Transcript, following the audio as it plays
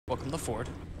Welcome to Ford.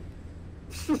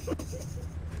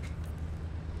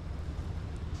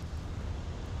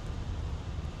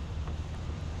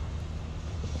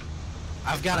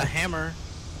 I've got a hammer.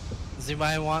 Does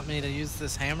anybody want me to use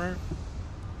this hammer?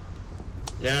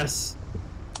 Yes.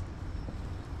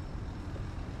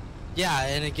 Yeah,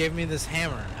 and it gave me this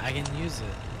hammer. I can use it.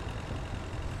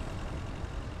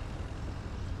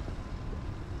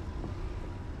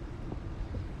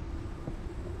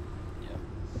 Yep.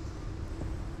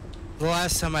 The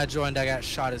last time I joined, I got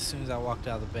shot as soon as I walked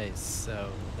out of the base, so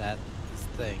that is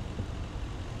the thing.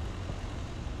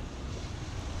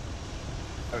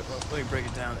 Alright, let me break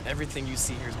it down. Everything you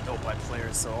see here is built by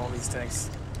players, so all these tanks...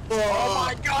 Oh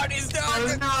my god, he's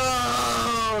down!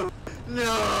 No!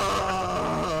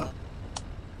 No!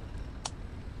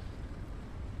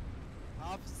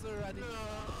 Officer, I didn't...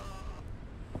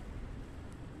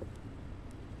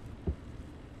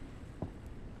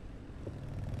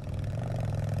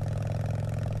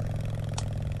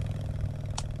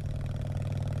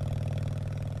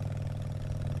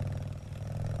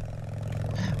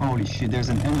 Holy shit, there's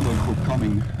an envelope group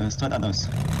coming straight at us.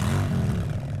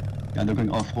 Yeah, they're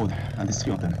going off-road, and there's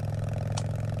 3 of them.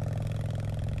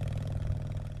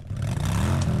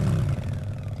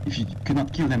 If you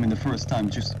cannot kill them in the first time,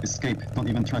 just escape. Don't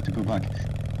even try to go back.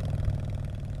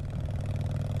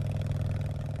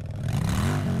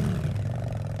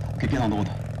 Okay, get on the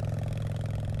road.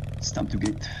 It's time to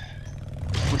get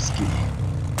frisky.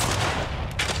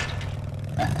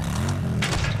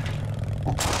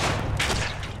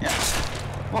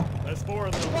 Oh. That's 4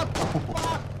 of them. What the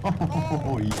fuck?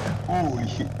 Oh, yeah. Holy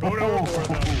shit.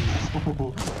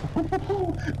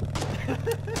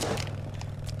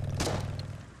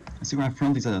 I see our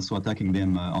friendlies are also attacking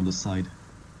them on the side.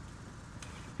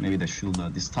 Maybe they should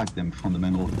distract them from the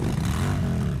main road.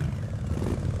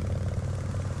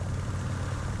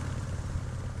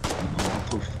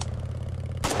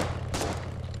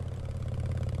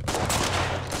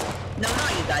 No,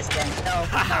 not you guys then. No,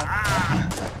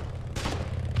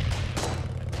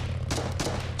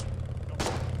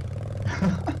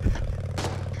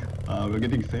 We're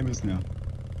getting famous now.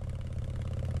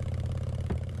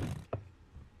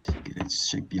 Okay, let's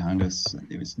check behind us.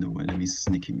 There is no enemy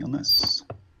sneaking on us.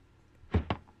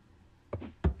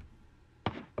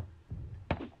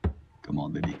 Come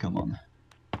on, baby, come on.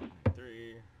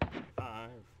 3, 5.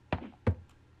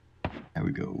 There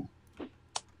we go.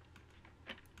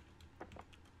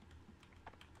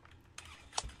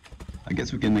 I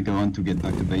guess we can make a run to get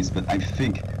back to base, but I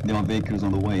think there are vehicles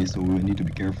on the way, so we need to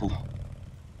be careful.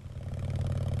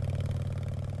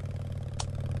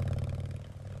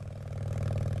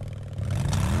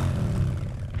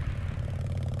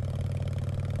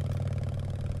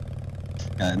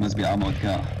 Yeah, it must be armored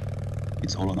car.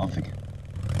 It's all or nothing.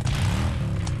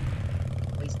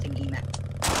 wasting EMAC.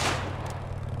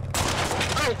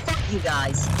 Oh, fuck you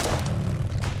guys.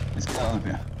 Let's get out of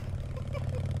here.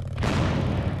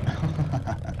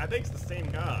 I think it's the same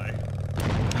guy.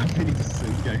 I think it's the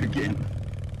same guy again.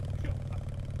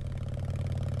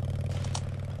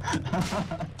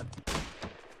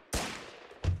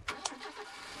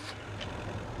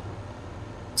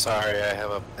 Sorry, I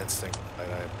have an instinct. I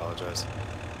apologize.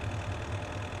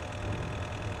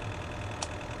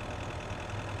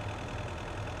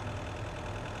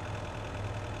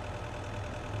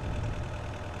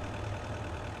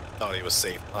 Thought he was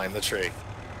safe behind the tree.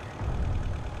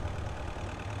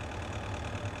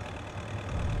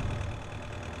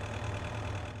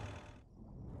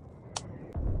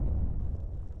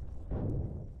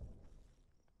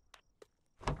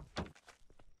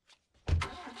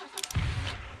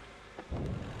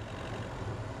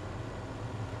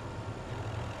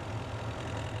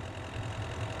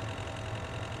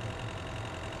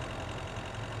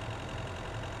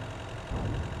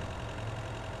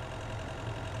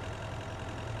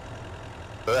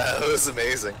 That was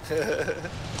amazing. Looks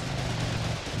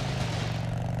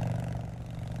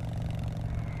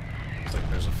like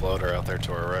there's a floater out there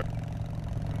to our right.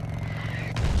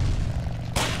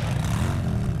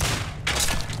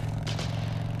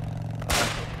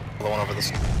 The one over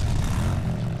this.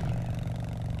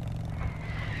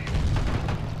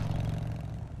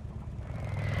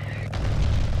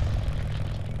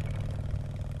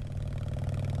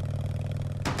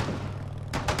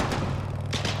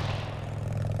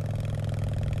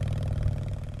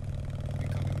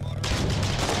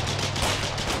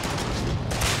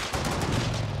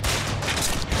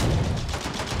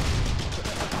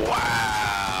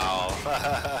 Wow!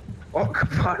 Oh,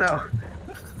 come on now.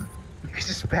 You can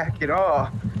just back it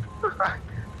off.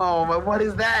 Oh, but what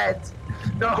is that?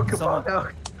 No, come on now.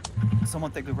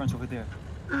 Someone take the wrench over there.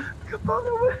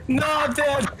 No, I'm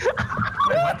dead.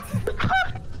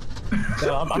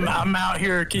 No, I'm out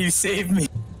here. Can you save me?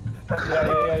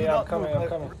 Yeah. I'm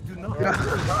coming. Do not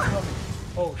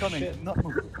Oh shit! Not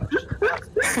move.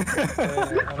 Wait,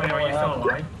 are you still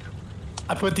alive?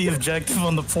 I put the objective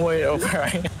on the point over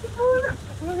right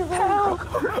now.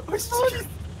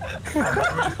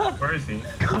 Where is he?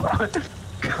 Come on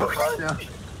now.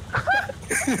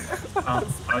 Oh,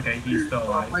 okay, he's still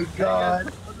alive. Oh my god.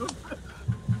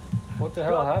 What the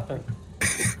hell happened?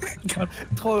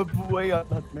 Throw a buoy at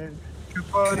that man.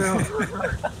 Oh no.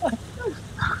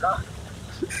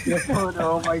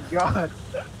 Oh my god.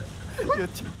 Yo,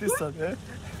 check this out, man.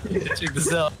 Check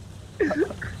this out. The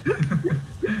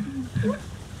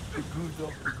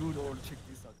good old, check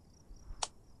this out.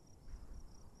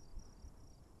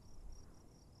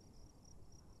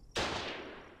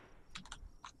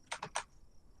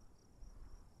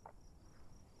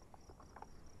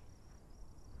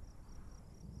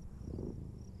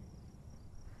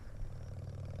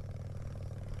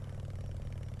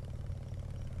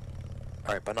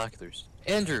 Alright, binoculars.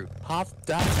 Andrew, hop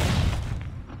down.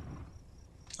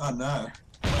 Oh no.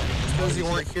 Suppose you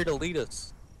weren't here to lead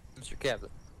us, Mr. Captain.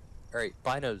 Alright,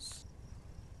 binos.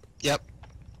 Yep.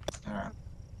 Alright.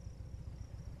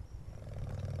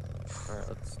 Alright,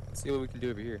 let's see what we can do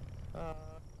over here.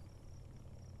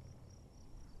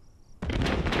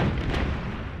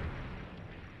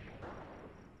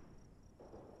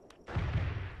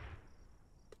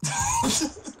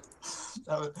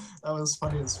 That was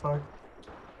funny as fuck.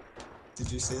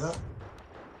 Did you see that?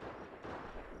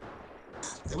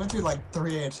 They went through like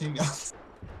 3 AT guns.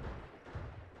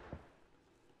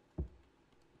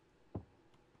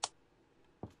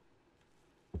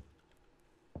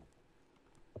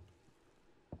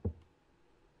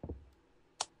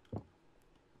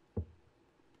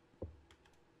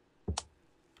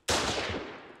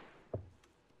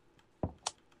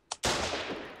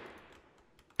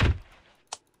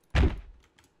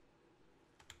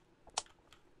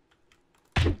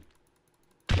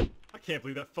 I can't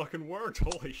believe that fucking worked.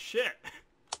 Holy shit.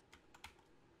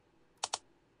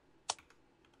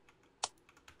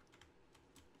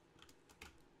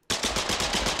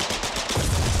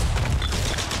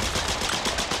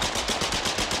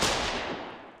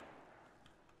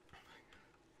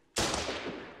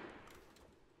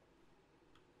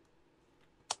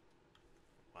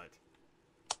 What?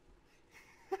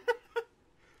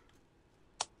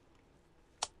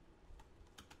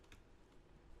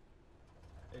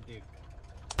 Hey, dude.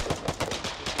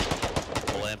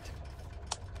 Lamp.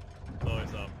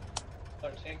 Always up.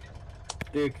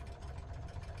 Duke.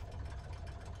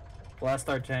 Blast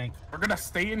our tank. We're gonna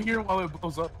stay in here while it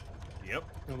blows up. Yep.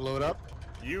 Gonna blow it up?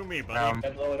 You, me, buddy.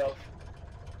 Blow it up.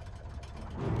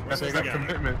 Where's That's this that guy?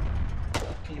 commitment.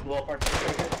 Can you blow apart the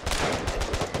trigger?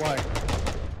 Why?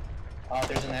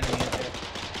 There's an enemy in there.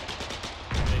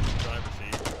 Take the driver's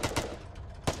seat.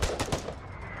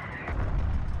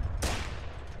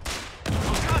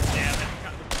 Oh, god damn it.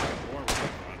 Got the fucking door right in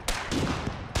front.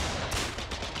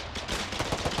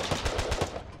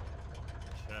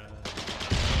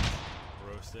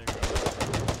 Roasting.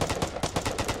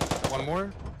 One more?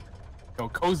 Yo,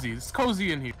 cozy. It's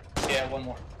cozy in here. Yeah, one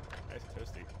more. Nice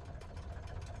toasty.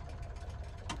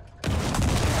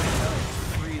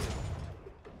 Freezing.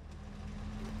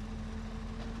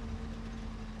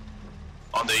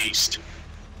 On the east. Take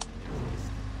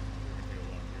a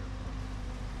look here.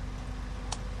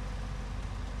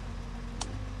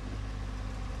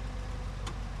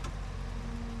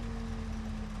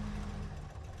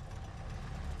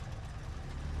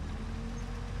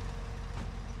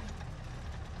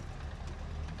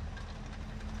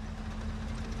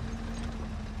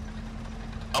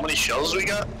 How many shells we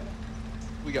got?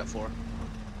 We got 4.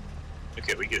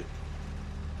 Okay, we good.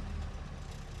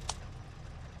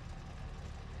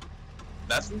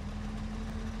 Nothing?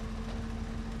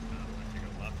 I think a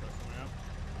left right coming up.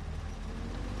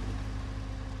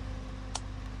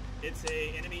 It's a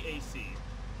enemy AC.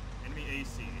 Enemy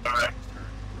AC. Alright. Next turn.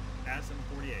 Asm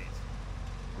 48.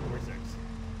 46.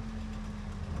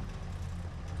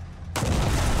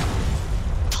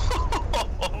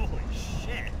 Holy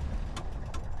shit.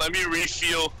 Let me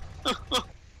refuel.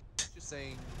 Just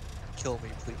saying, kill me,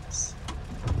 please.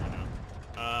 I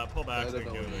know. Pull back so we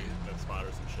can go to the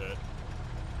spotters and shit.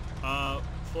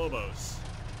 Flobos.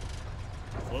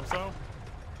 Flopso?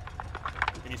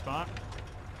 Can you spot?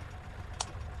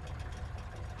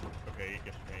 Okay, you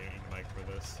get your mic for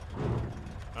this.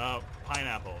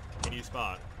 Pineapple. Can you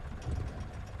spot?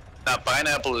 Now,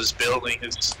 Pineapple is building.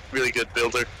 It's really good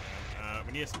builder.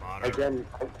 We need a spotter. Again,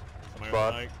 Somebody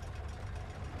spot. with a mic.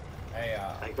 Hey,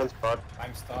 I can spot.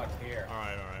 I'm stuck here.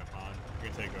 Alright, Han.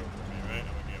 You're gonna take over for me, right? I'm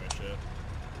gonna give it shit.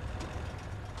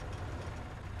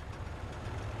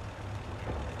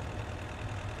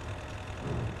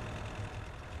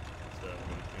 So I'm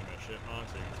gonna clean that shit on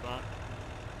so you can spot.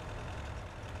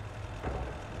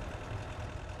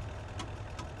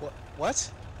 What?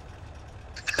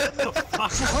 What the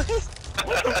fuck?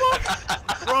 What the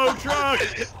fuck? Road truck!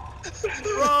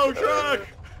 Road truck!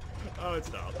 Oh,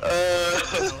 it's not.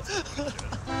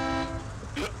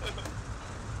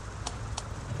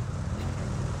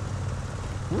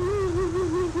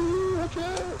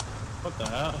 What the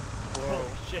hell? Whoa,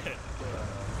 shit.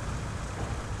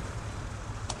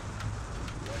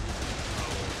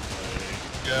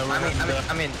 Yeah,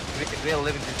 I mean, we're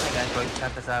living this Android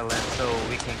campus island, so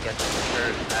we can get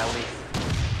hurt at least.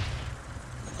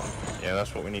 yeah,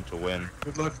 that's what we need to win.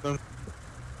 Good luck then.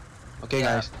 Okay,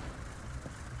 Yeah. guys.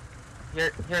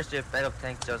 Here's your backup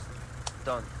tank. Just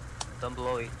don't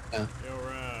blow it. Yo,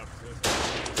 RamZ.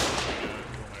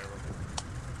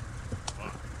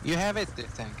 You have it, I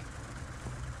think.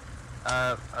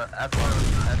 At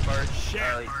first.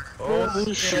 Shit.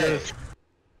 Holy shit.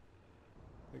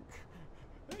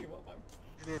 Hey, what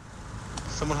am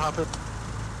Someone hop in.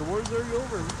 The war's already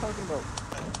over. What are you talking about?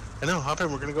 I know, hop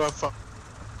in. We're gonna go have fun.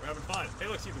 We're having fun. Hey,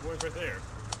 look, see, the boy's right there.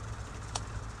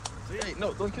 See? Hey,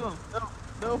 no, don't kill him.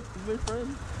 No, he's my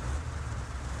friend.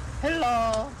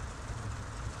 Hello.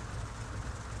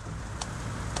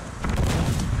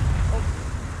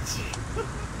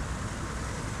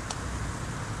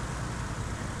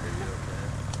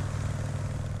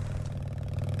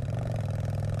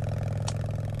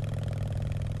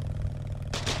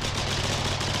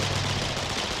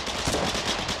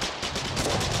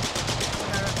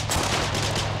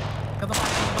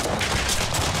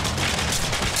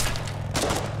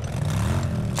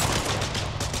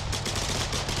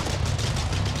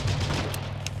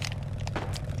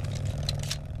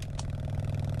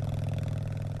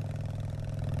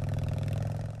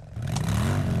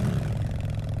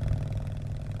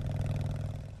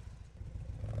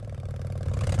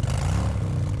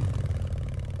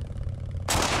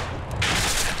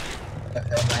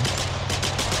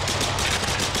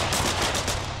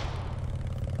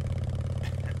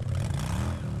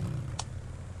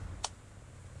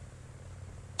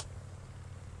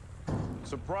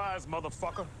 Surprise,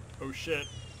 motherfucker. Oh, shit.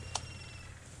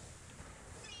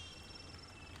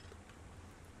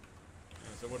 Yeah,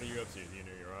 so what are you up to? Do you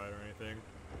know your ride or anything?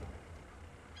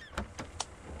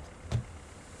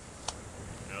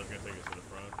 Yeah, I was gonna take us to the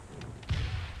front.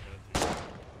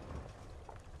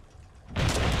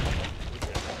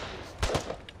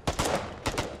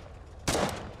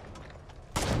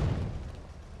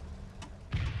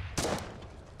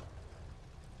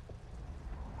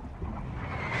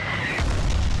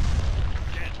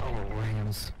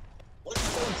 What's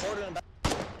so important about?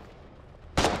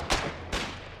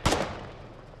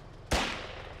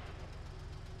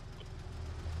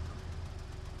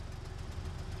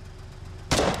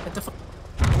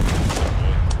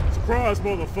 Surprise,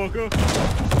 motherfucker!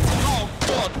 Oh,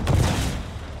 God!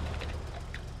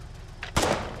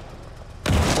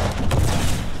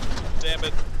 Damn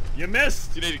it. You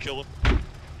missed! You need to kill him.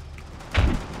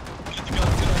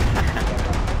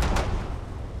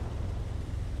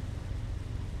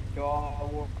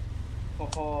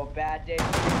 Oh, bad day. Is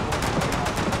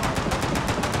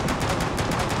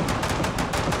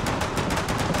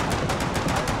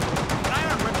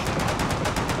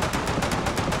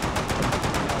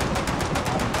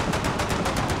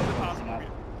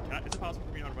it possible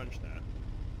for me to unwrench that?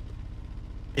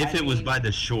 If it was by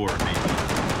the shore, maybe.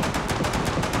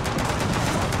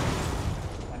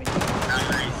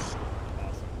 Nice.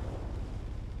 Awesome.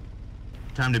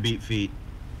 Time to beat feet.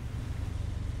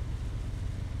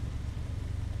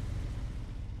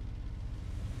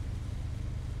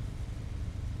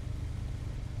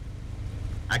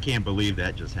 I can't believe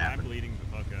that just I'm happened. bleeding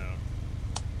the fuck out.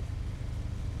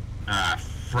 Ah,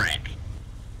 frick.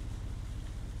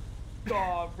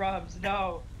 Oh, RamZ,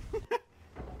 no.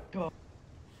 God.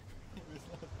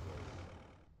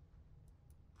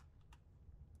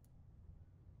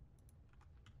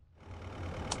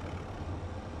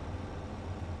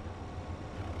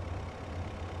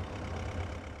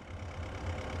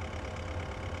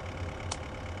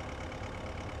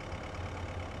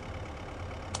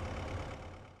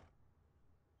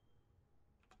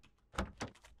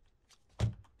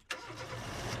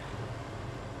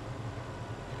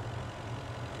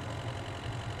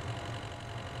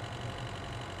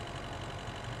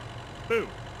 Boo!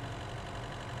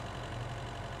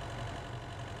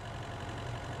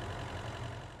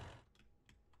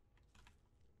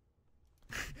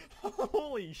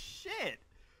 Holy shit!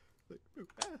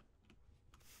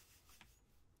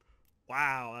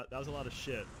 Wow, that was a lot of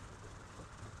shit.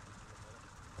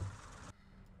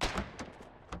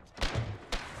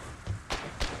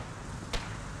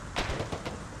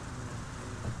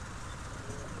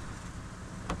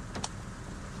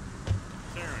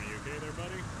 Sarah, are you okay there,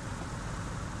 buddy?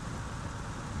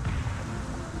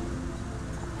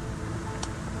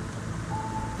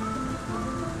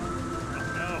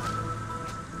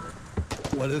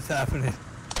 What is happening?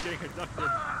 Getting abducted.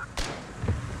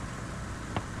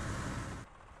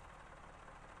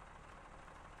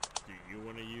 Do you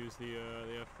want to use the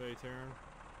FA, Terran?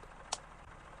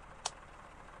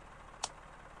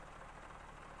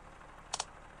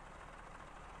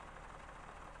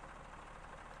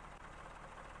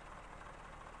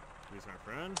 He's my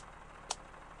friend?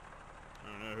 I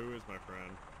don't know, who is my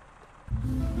friend?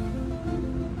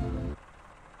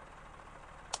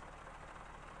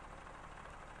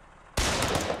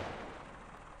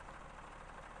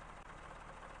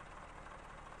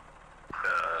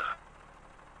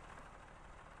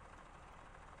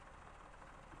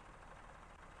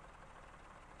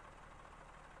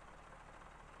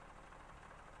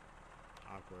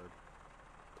 Awkward.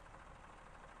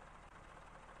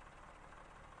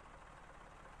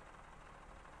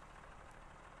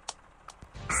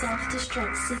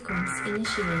 Self-destruct sequence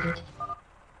initiated.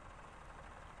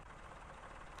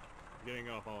 Getting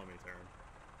off all of me, Terran.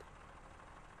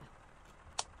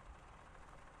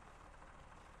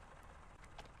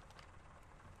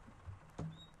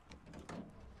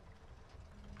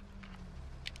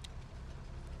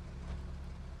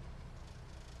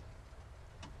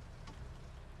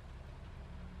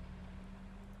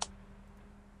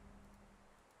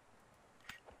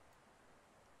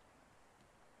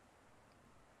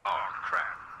 Oh, crap.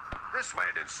 This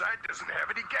landing site doesn't have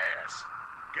any gas.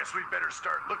 Guess we'd better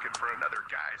start looking for another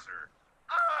geyser.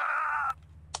 Ah!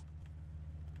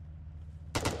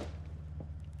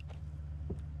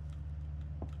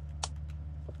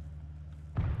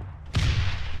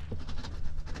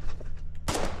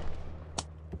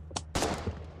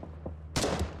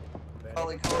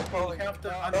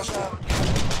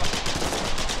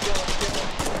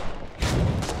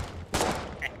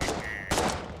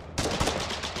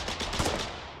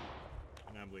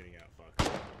 And I'm bleeding out, fuck.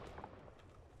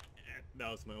 That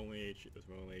was my only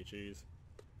HEs.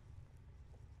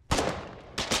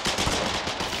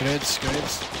 Goods,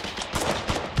 goods.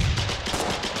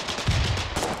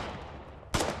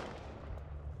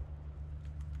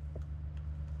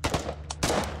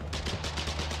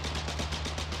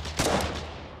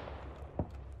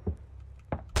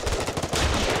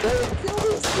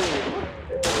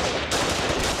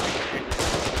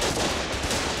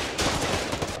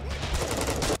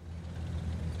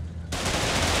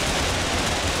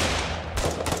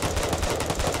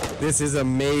 This is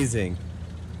amazing.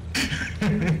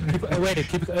 Keep away,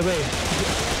 keep away.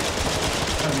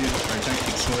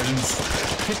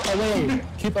 Keep away,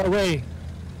 keep away.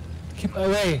 Keep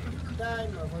away.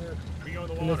 We go in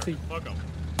the water. Fuck them.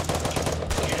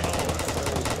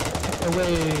 Keep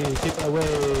away, keep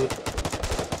away.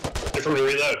 Before we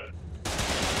reload.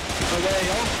 Keep away,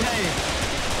 okay.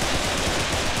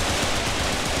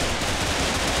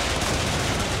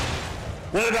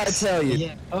 What did I tell you?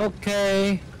 Yeah.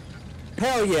 Okay.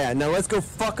 Hell yeah, now let's go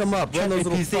fuck them up. Run those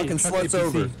little fucking sluts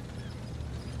over.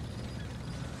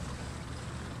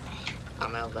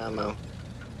 I'm out of ammo.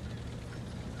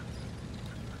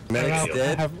 Medic's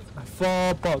dead? I have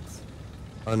 4 bots.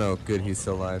 Oh no, good, he's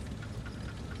still alive.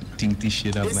 Think this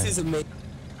shit up, This man. is amazing.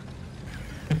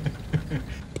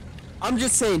 I'm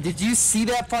just saying, did you see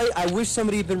that fight? I wish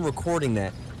somebody had been recording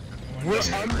that.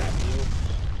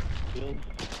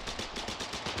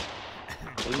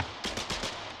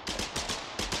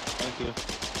 Thank you.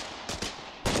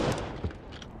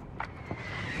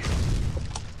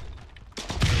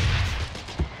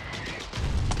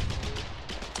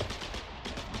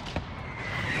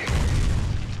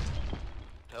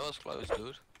 That was close,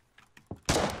 dude.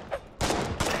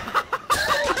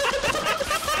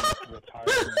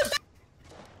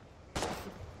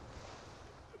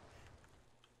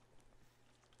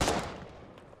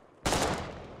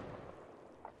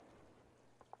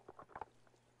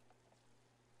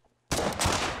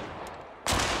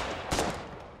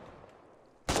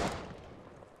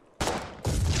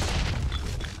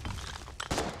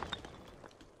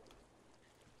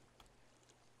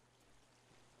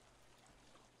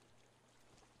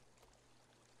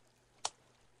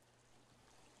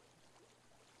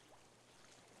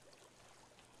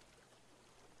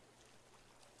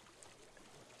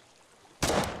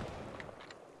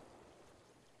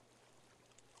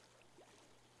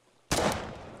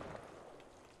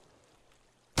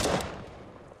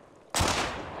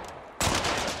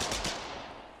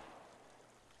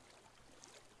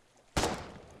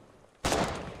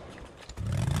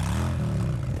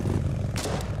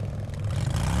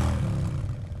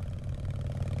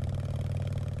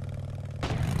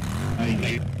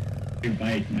 Big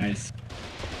bike, nice.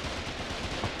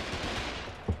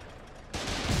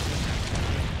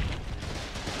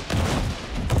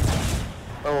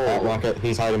 Oh, Rocket,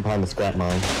 he's hiding behind the scrap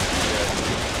mine.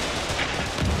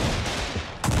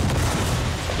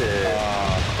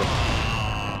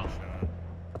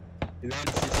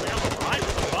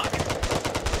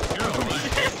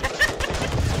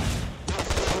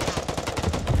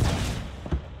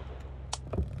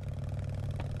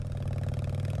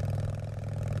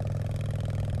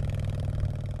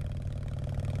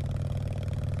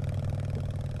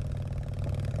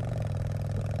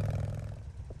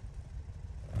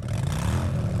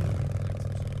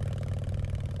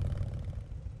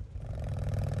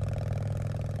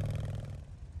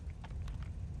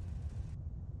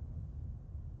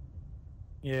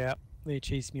 Yeah, they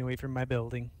chased me away from my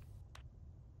building.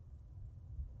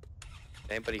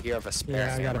 Anybody here have a spare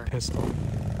Yeah, I got a hammer? pistol.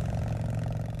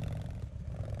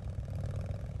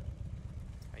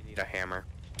 I need a hammer.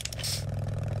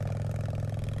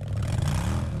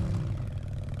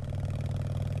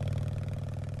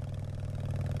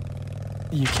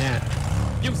 You can't.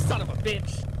 You son of a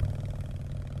bitch!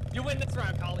 You win this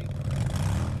round, Collie.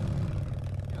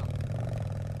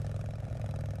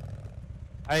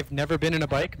 I've never been in a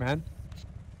bike, man.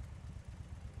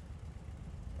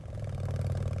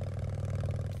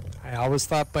 I always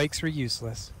thought bikes were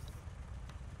useless.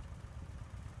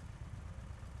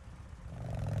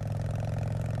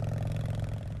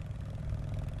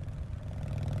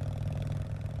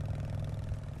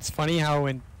 It's funny how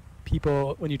when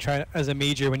people, when you try, as a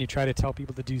major, when you try to tell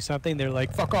people to do something, they're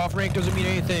like, fuck off, rank doesn't mean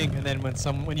anything. And then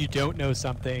when you don't know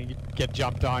something, you get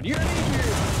jumped on. You're an idiot!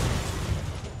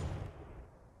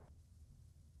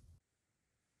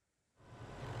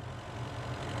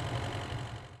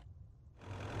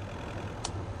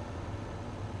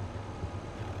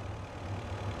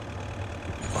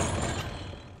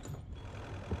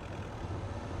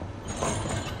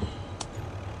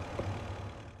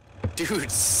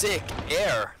 Dude, sick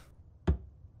air.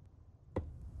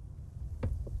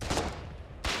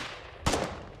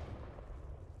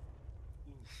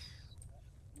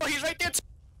 Oh, he's right there.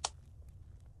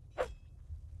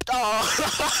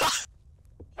 Oh.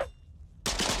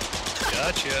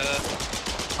 Gotcha.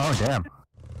 Oh, damn.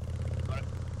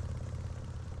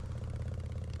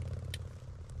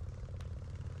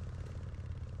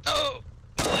 Oh,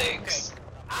 my legs.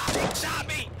 Ah, he shot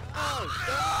me. Oh,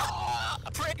 no.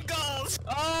 Pringles.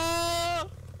 Oh,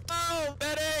 oh,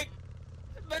 medic.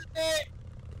 Medic.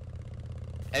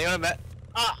 Anyone met?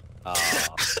 Ah.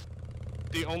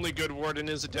 The only good warden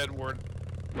is a dead warden.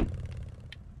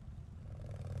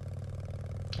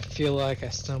 I feel like I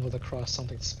stumbled across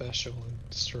something special and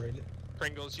destroyed it.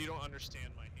 Pringles, you don't understand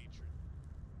my hatred.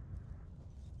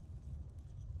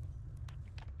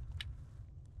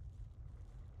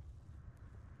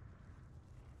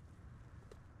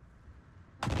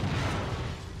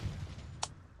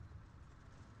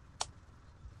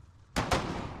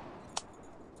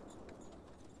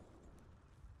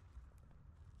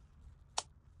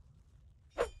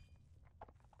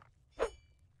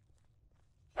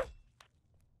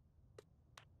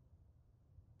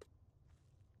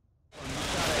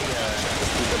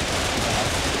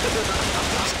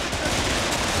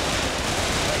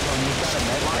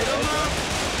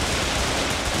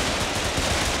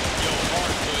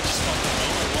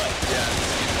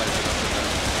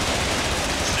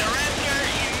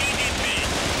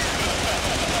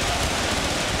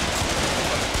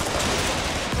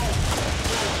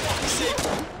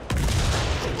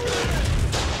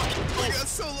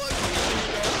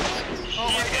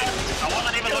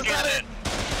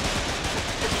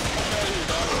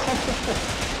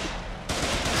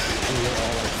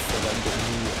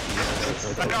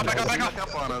 Back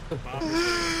up on us.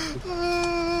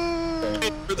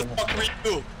 Where the fuck were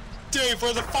you? Dave,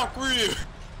 where the fuck were you?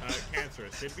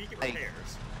 Cancerous. Did we get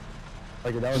repairs?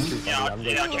 Like, that was too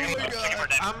funny.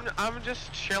 I'm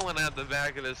just chilling at the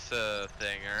back of this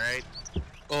thing, alright?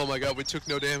 Oh my god, we took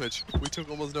no damage. We took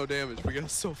almost no damage. We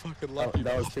got so fucking lucky.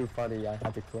 That was too funny. I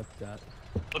had to clip that.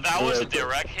 But that was a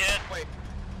direct hit? Wait.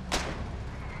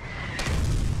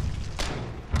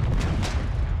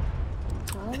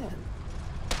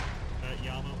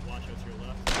 Yama, watch out to your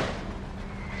left.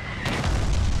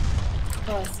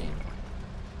 Oh, I see.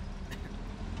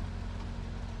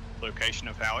 Location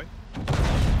of Howie?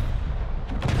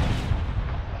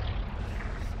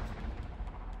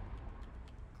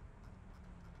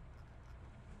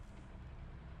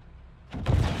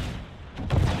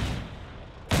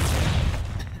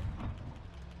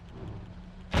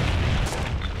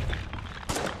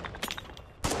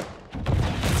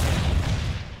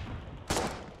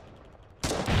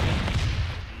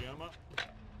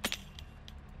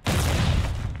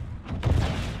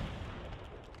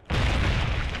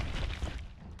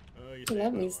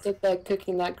 That means stood there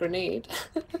cooking that grenade.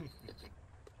 And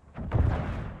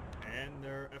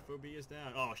their FOB is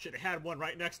down. Oh shit, they had one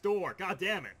right next door. God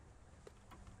damn it.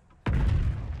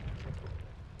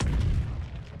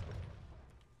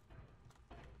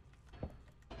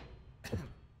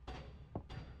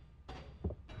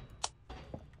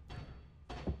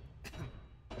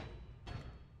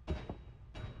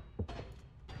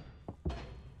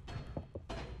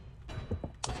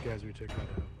 Those guys we took out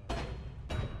of.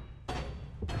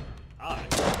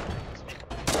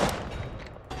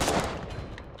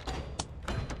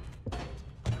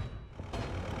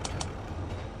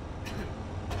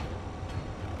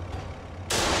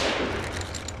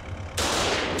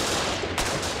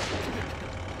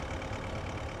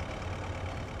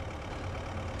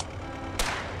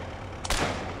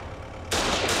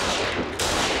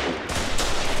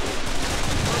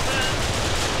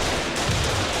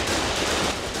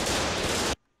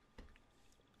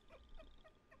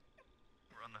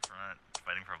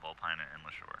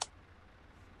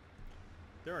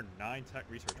 There are 9 tech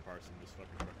research parts in this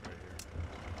fucking truck right here.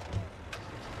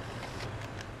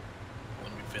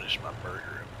 Let me finish my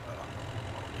burger. I'll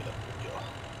get up with y'all.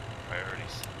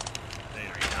 Priorities. 3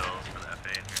 kills for the FA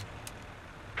in here.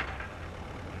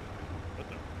 What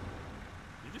the?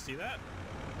 Did you see that?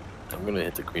 I'm gonna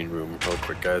hit the green room real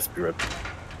quick, guys. Be right back.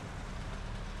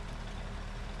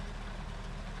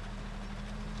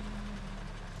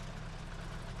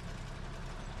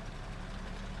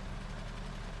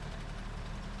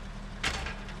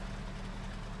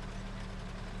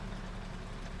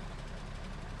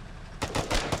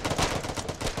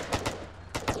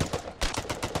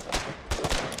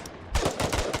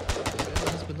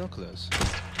 Binoculars.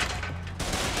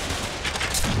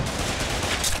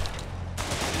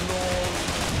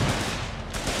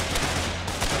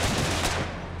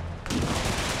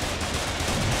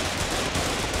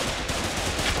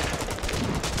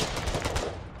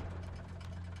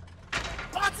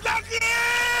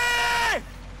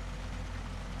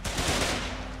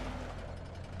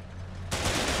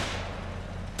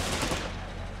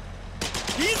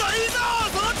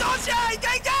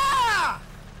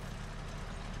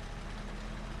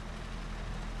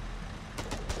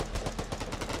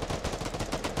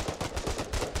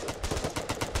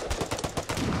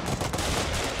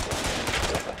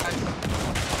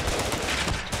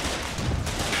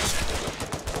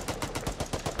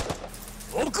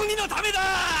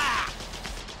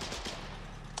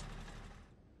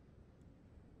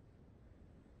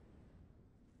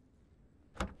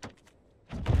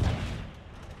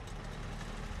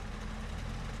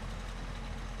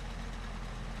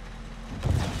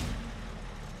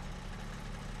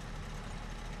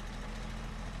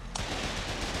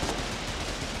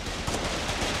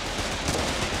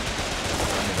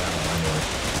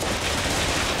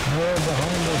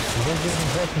 Behind us, we're getting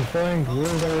fucking flanked.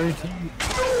 Where's our AT?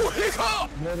 No, hiccup!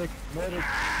 Medic.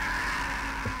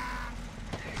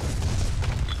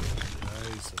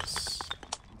 Jesus.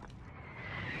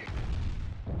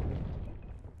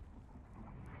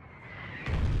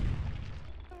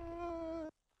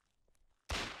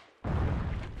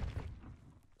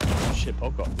 Shit,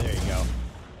 poke up. There you go.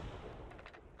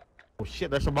 Oh shit,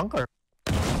 there's a bunker.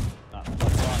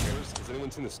 Has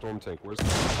anyone seen the storm tank? Where's the...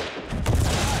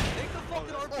 Take the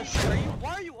fucking RPG.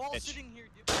 Why are you all sitting here,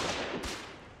 dude?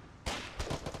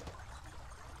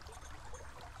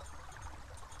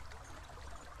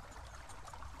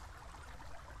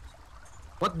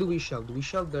 What do we shell? Do we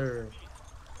shell their...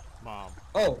 Mom.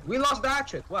 Oh, we lost the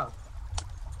hatchet. Wow.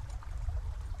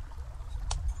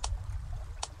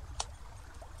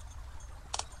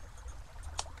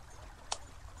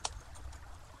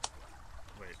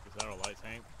 Wait, is that our light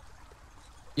tank?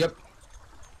 Yep.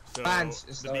 So Vans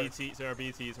is the our... BT, so our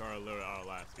BTs are literally our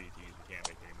last BTs. We can't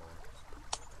make any more.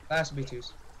 Last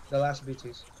B2s. The last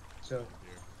B2s. So...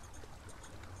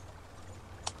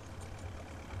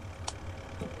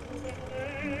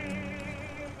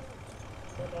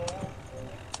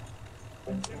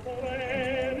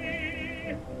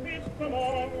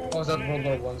 What was that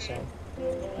World War I song?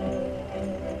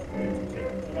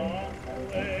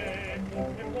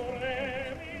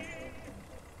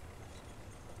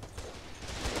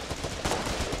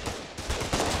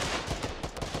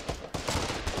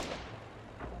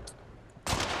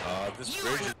 This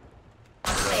bridge is...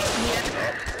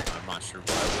 I'm not sure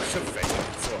why we're so faking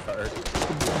it so hard.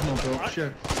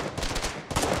 Sure.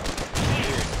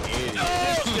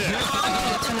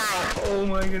 Oh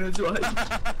my goodness, what?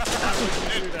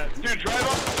 Dude, drive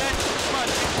off the bench, come on.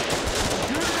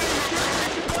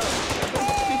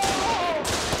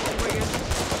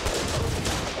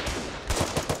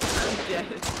 I'm dead.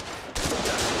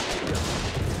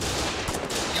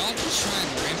 try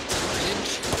and ramp the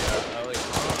bridge? Yeah, I like,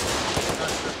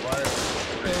 not sure why.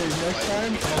 Hey, next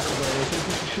time, also go to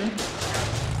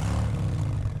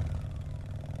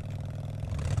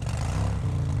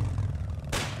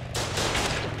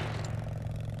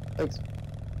Thanks.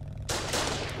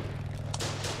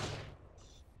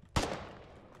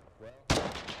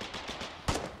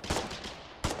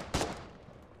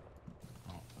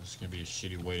 Oh, this is gonna be a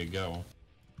shitty way to go.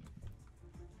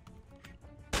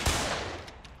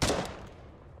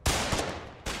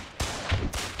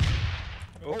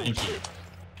 Oh, thank you.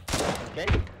 Okay.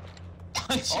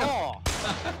 Oh!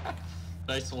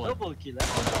 Nice one. Double kill.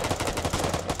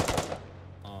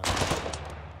 Oh.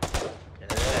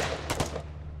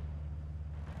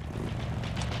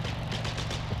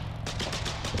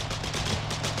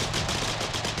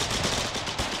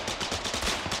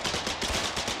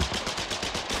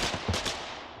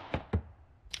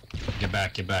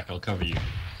 Get back, I'll cover you.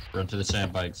 Run to the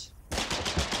sandbags.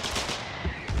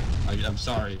 I'm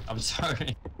sorry, I'm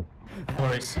sorry. Of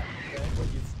course.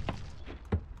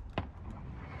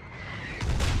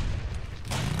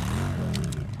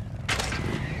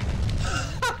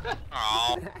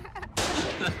 Oh.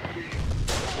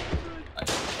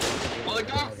 Oh my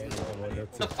god!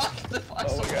 The fuck? The fuck?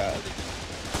 Oh my god.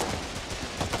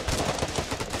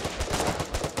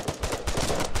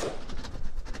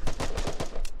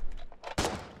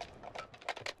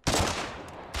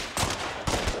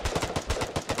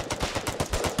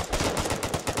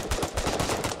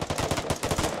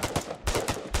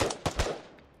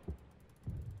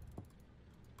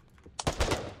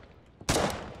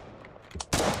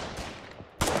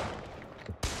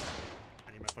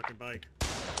 I need my fucking bike.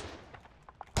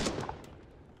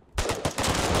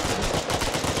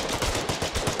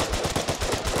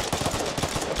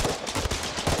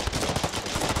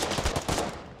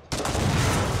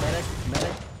 Medic.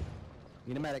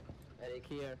 Need a medic. Medic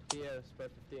here,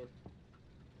 spread 15.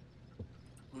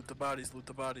 Loot the bodies, loot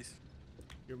the bodies.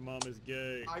 Your mom is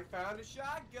gay. I found a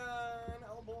shotgun.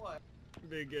 Oh boy.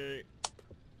 Big gay.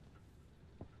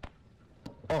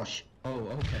 Oh,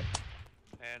 okay.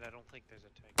 And I don't think there's a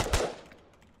tank.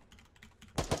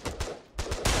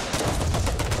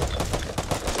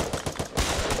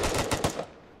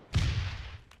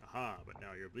 Aha, but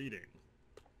now you're bleeding.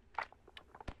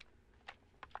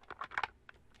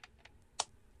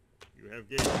 You have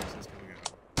gay juices coming out.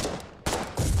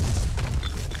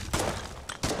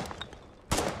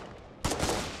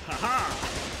 Haha!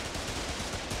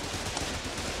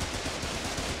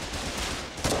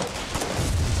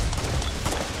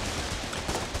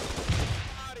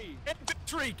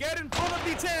 Infantry, get in front of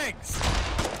the tanks!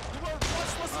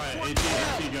 Alright,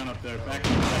 AT gun up there. Back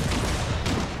in the back.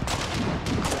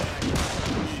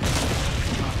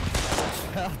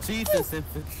 Oh, Jesus,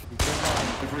 infantry.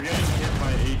 If we're getting hit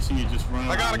by AT, just run.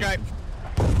 I got a guy.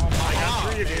 I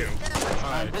got 3 of you.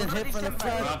 I've been hit from the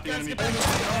front. Drop the enemy.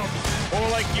 Or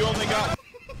like you only got.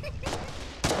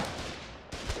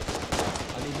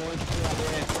 I need more infantry out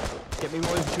there. Get me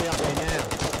more infantry out there now.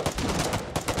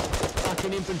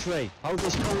 Fucking infantry. Hold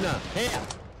this corner. Here.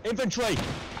 Infantry.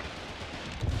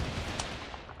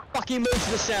 Fucking move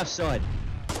to the south side.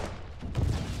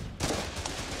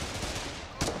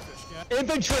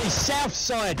 Infantry, south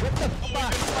side. What the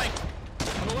fuck?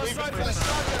 On the left side for the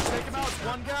shotgun. Take him out.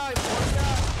 One guy. One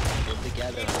guy. We're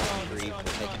together. Three. We're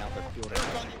taking out their field.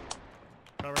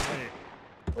 Cover me.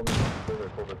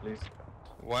 Cover, please.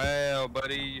 Wow,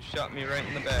 buddy, you shot me right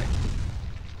in the back.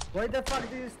 Why the fuck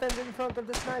do you stand in front of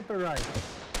the sniper rifle?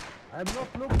 I'm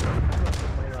not looking in front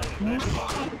of my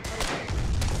rifle.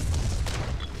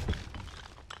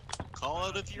 Call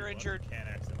out if you're injured. Can't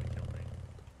accidentally kill me.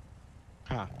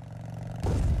 Huh.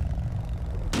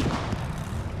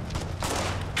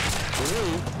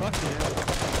 Really? Fuck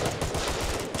yeah.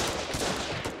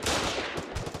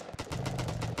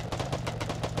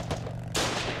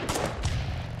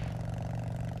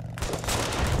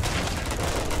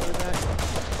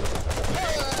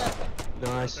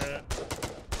 Nice.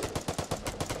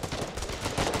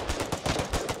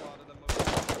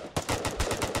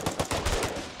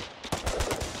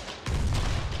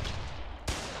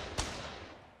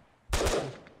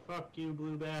 Fuck you,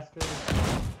 blue bastard.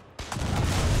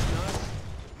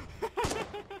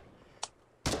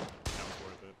 That was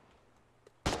worth it.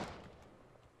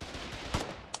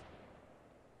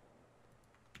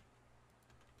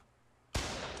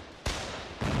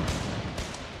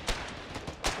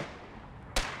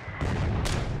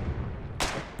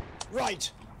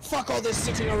 Right. Fuck all this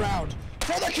sitting around.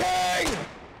 For the king!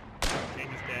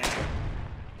 King is dead.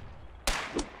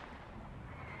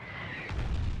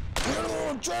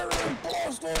 Hello, Jerry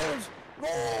Blasters!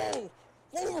 Roll!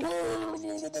 Over here!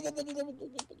 It's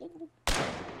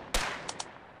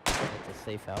a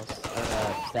safe house.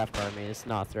 Staff car, I mean, it's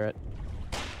not a threat.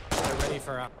 They're ready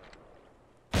for a...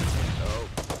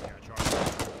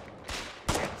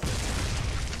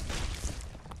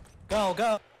 Go,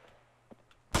 go!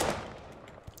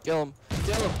 Kill him.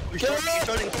 Kill him! Kill him!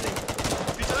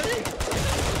 He's turning!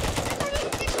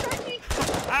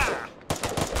 Ah!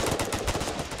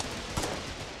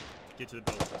 Get to the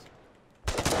buildings.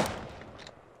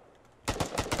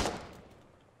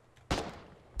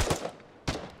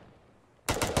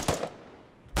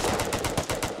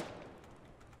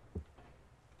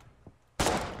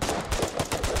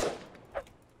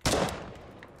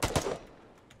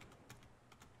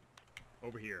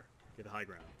 Over here. Get the high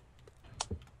ground.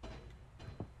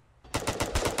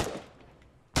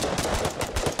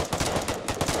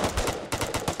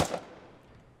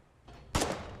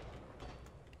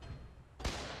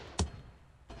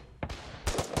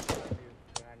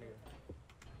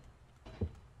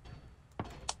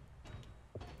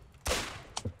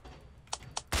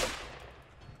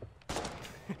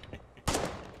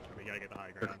 We gotta get the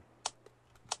high ground.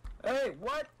 Hey,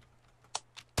 what?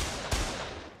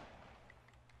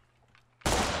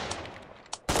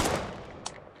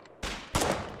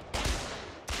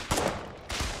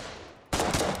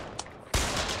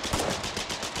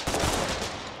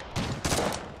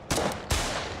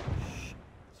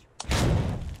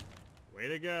 Way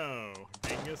to go,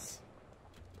 dingus.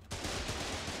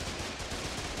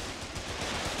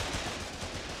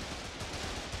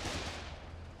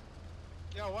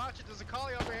 Yo, watch it. There's a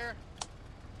collie over here.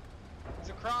 He's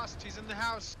across. He's in the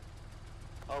house.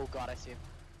 Oh god, I see him.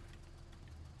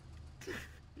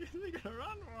 You're gonna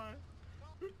run, why?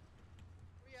 Where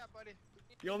you at, buddy?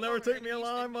 You'll never take me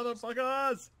alive,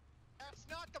 motherfuckers! That's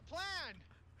not the plan!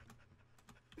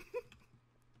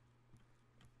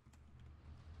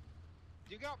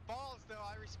 You got balls, though.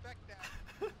 I respect that.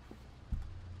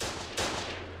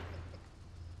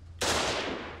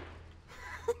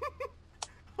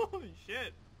 Holy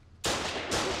shit!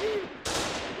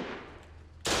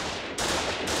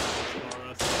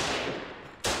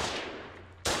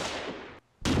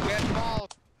 Get balls.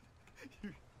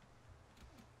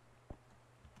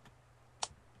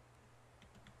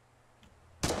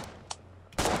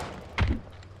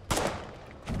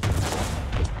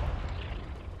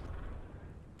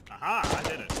 Aha! I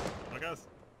did it. Look us.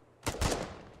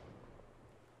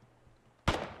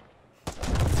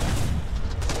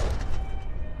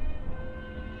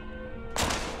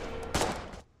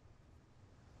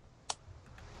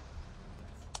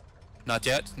 Not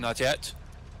yet, not yet.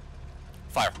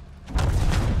 Fire.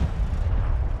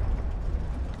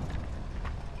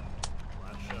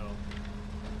 Last shell.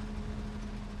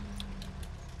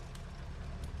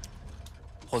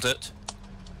 Hold it.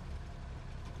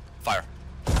 Fire.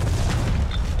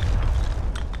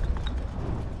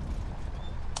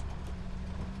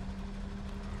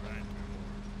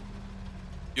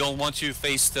 You'll want to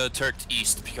face the turret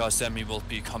east because then we will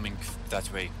be coming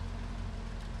that way.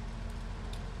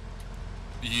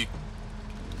 You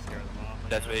Scare them off. I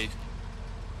that guess. way.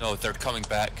 No, they're coming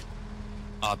back.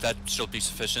 That should be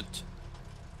sufficient.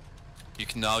 You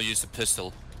can now use the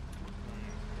pistol.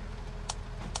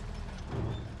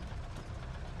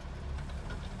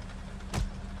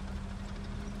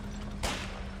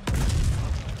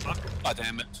 Fuck. Ah,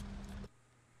 damn it. Did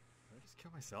I just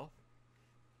kill myself?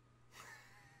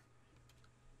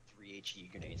 3 HE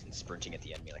grenades and sprinting at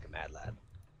the enemy like a mad lad.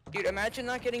 Dude, imagine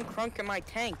not getting crunk in my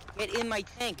tank. Get in my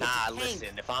tank. It's Nah, a tank.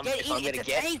 listen, if I'm Get gonna it's a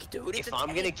get tank, dude. It's if a I'm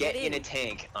gonna tank. get in a in.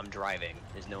 tank, I'm driving.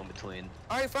 There's no in between.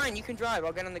 Alright, fine. You can drive.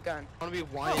 I'll get on the gun. I want to be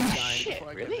Oh wine dying shit, before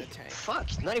I get in really? the tank. Fuck,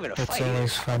 it's not even a It's fight.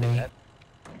 always either. funny.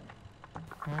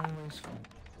 Always fun.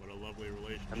 What a lovely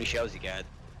relationship. How many shells you got?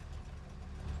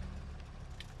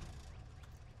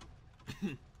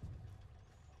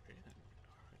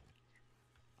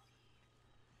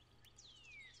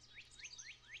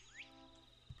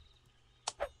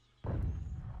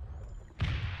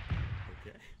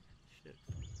 Okay. Shit.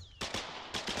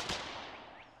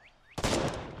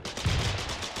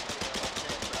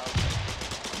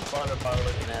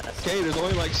 Okay, there's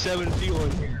only like 7 people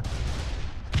in here.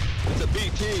 It's a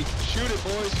BT. Shoot it,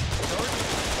 boys.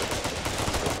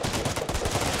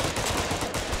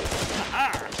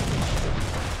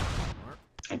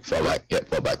 Fall back. Yeah,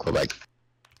 fall back. Fall back.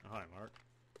 Oh, hi, Mark.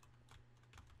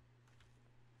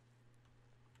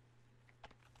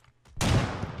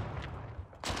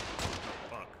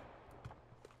 Fuck.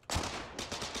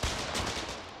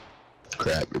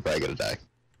 Crap, you're probably gonna die.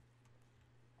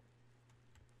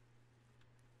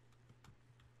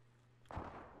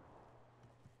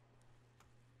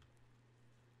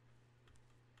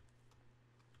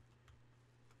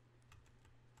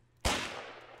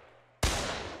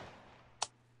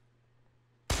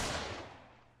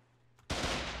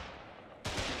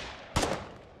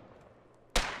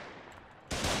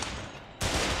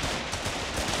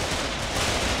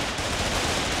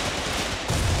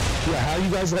 Yeah, how are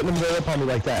you guys letting them roll up on me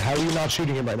like that? How are you not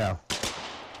shooting him right now?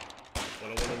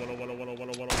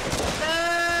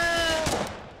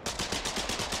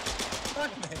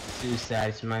 Suicide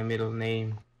is my middle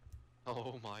name.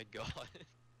 Oh my god.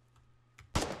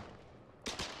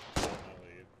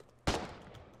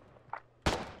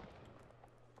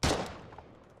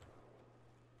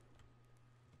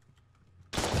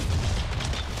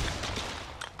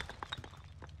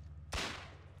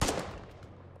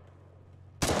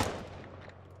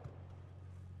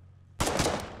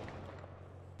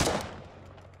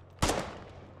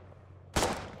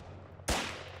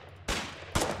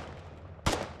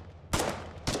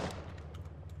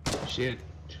 Shit.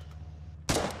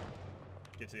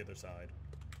 Get to the other side.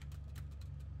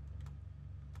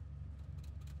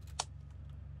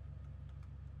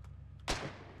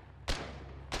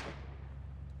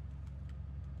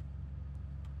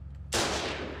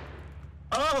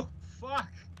 Oh, fuck!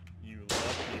 You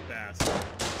lucky bastard.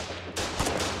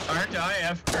 Aren't I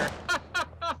ever?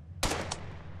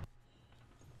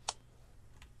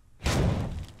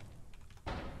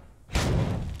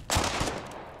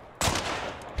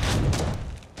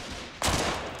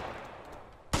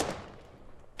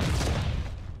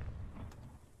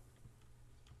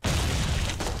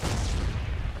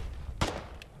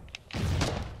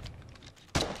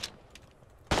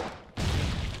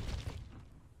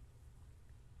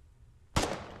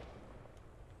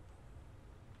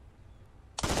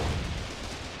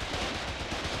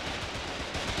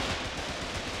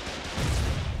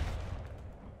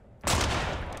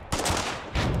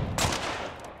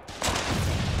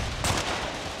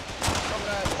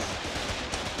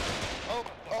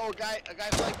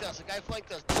 A guy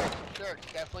flanked us. Dirk,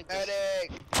 a guy flanked us.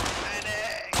 Medic! You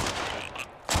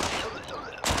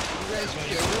guys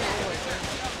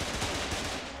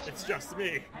It's just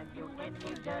me. Have you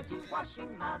any dirty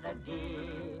washing, mother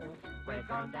dear? We're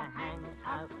going to hang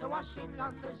out the washing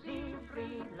on the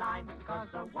Z-free line, 'cause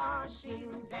the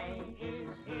washing day is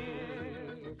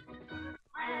here.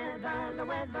 Whether the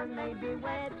weather may be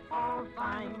wet or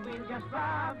fine, we'll just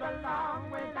rub along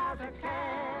without a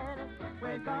care.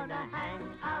 We're gonna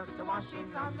hang out the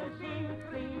washing on the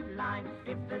Z-free line,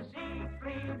 if the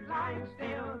Z-free line's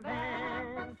still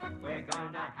there. We're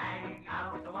gonna hang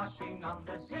out the washing on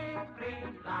the Z-free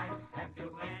line. Have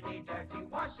you any dirty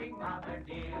washing, mother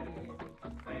dear?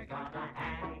 We're gonna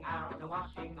hang out the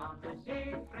washing on the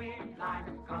Z-free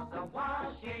line, 'cause the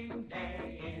washing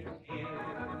day is here.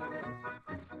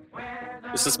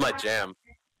 This is my jam.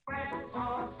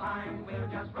 Fine, we'll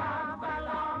just rub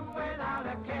along without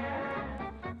a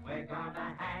care. We're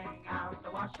gonna hang out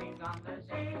the washing on the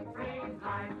Z-free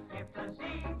line, if the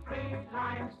Z-free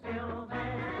line's still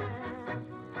there.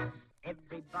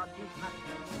 Everybody's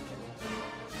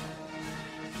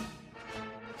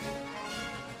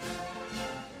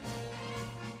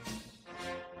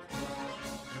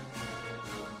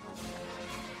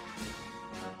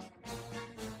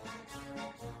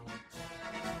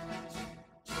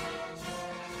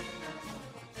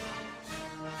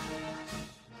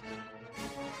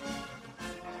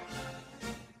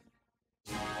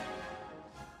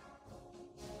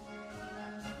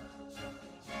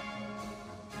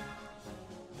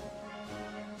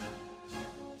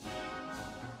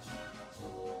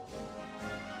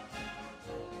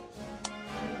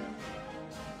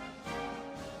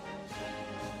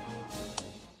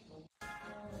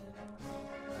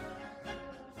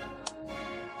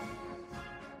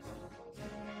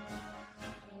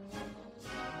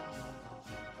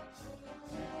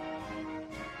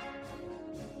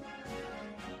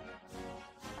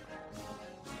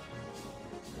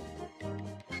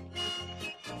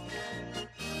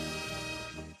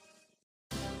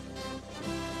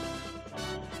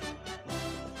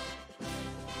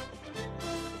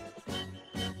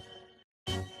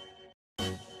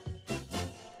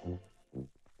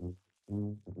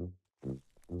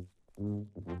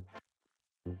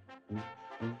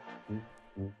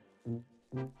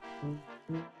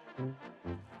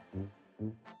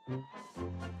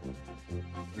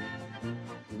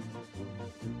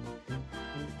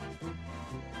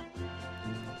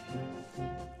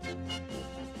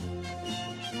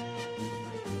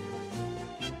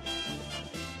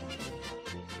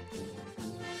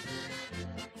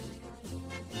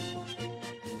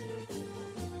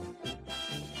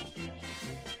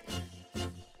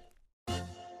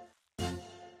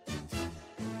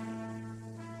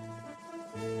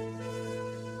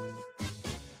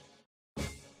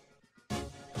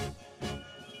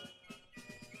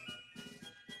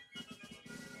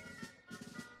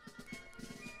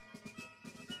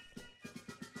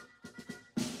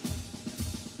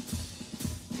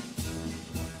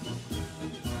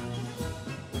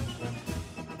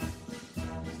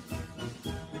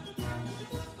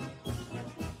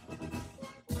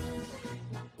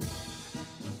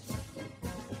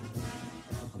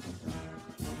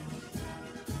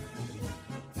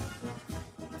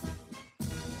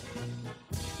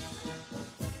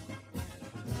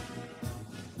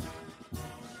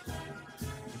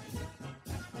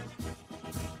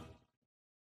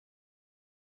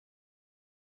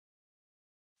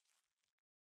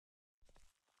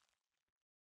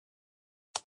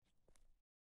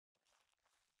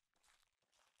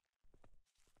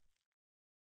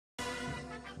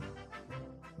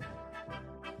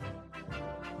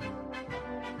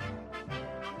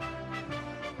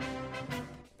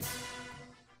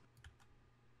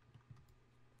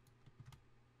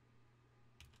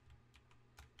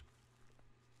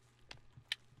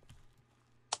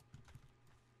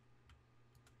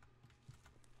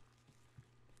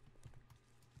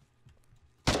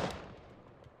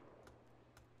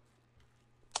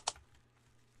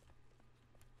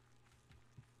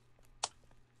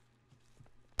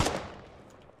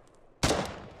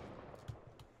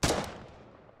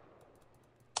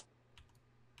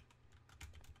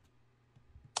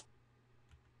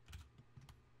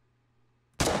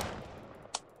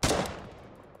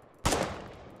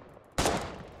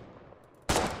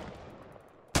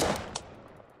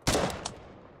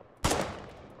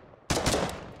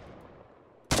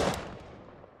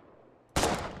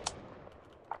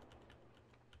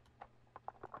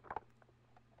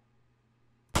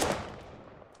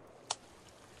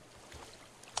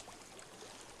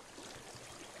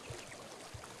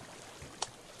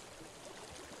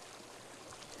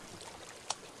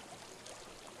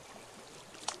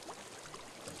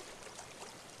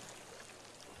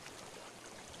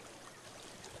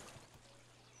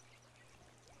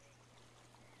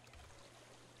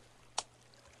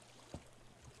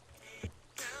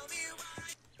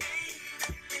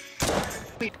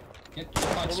Get the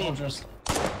fight, soldiers.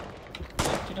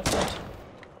 Get the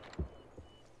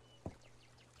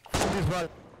fight.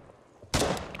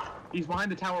 He's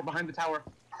behind the tower, behind the tower.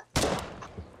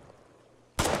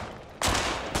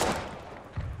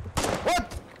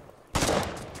 What?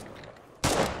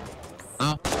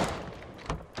 Huh?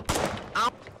 Ow.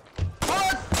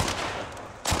 What?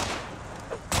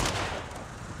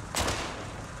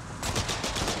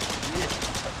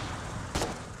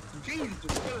 Jeez,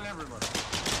 just killing everybody.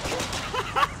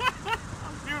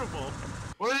 Beautiful.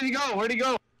 Where did he go? Where'd he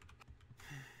go?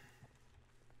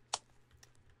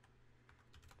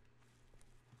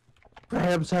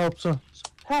 RamZ helps us.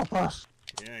 Help us.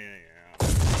 Yeah.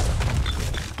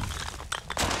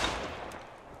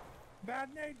 Bad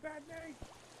nade.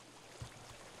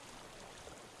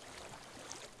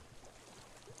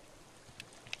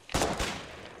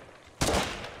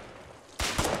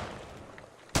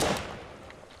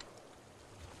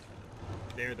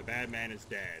 There, the bad man is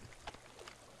dead.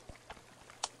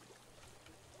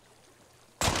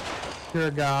 You're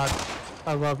a god.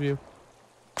 I love you.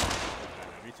 I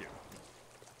love you too.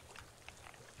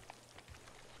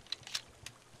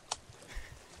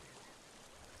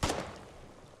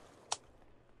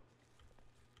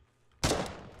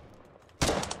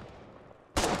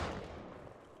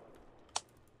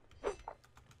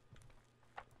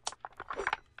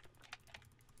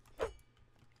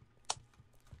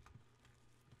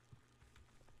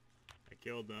 I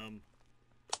killed them.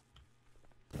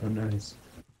 Oh, nice.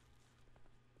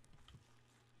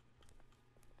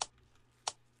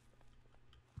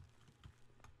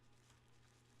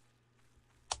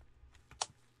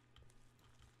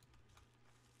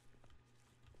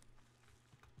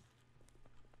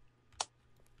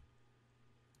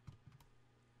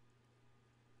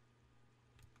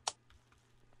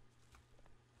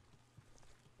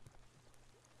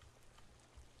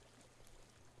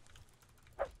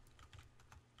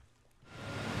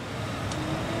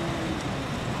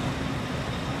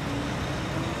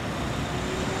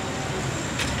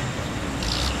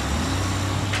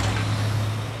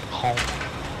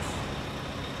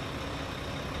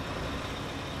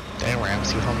 Damn,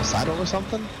 RamZ, you homicidal or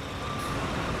something?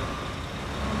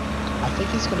 I think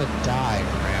he's gonna die,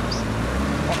 RamZ.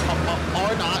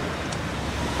 Or not.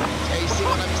 Okay, you see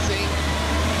what I'm seeing?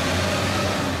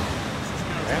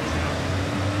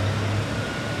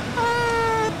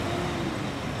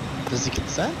 Does he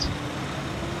consent?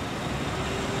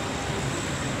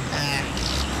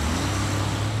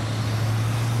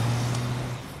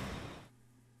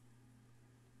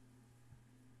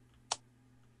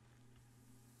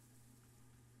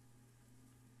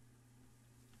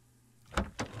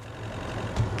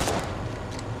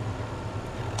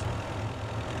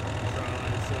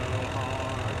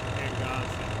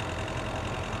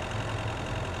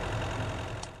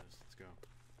 Let's go.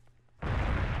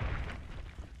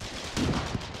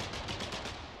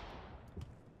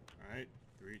 Alright,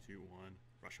 3, 2, 1,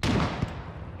 rush him.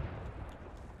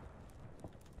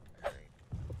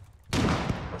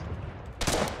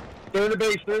 They're in the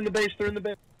base, they're in the base, they're in the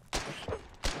base.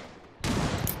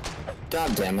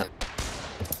 God damn it.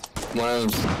 One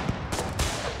of them's...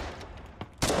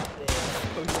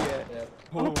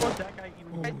 Oh, fuck, that guy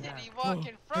even Why did he walk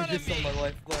in front I just of me? saw my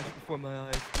life flash before my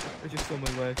eyes. I just saw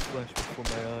my life flash before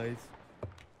my eyes.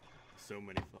 So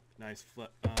many nice fresh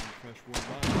warm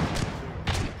bodies.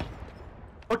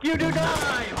 Fuck you, do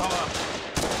die!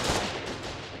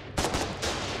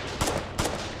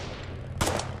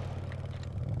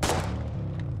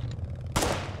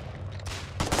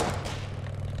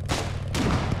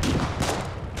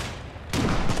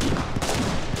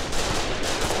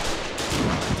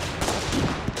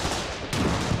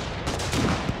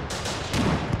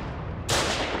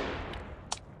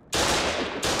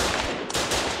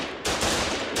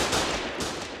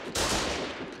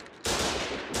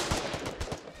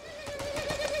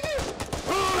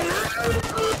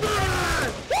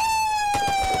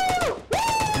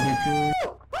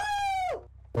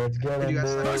 Let's get him,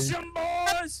 boys. Push him,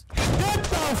 boys! Get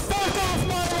the fuck off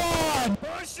my lawn!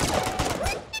 Push him!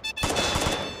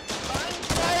 I'm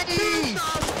fighting!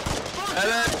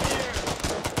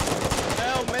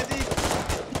 Hell, Medi!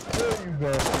 There you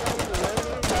go.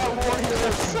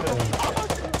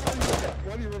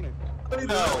 Why are you running?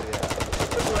 No.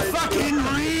 Fucking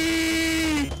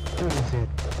read!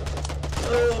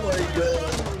 Oh my god.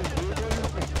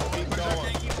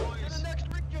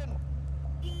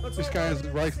 This guy has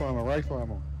rifle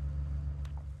ammo.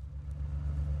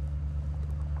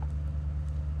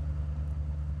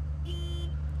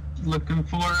 Looking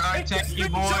for our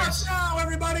techie boys. Now,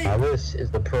 everybody! Now this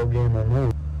is the pro gamer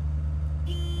move.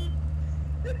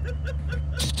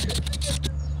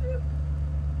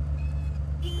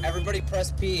 Everybody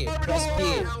press P. Press P.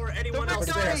 Overpower anyone else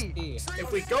Everybody there. press P.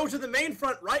 If we go to the main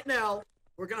front right now,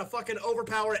 we're gonna fucking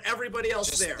overpower everybody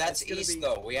else there. That's east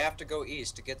though. We have to go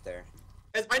east to get there.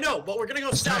 I know, but we're gonna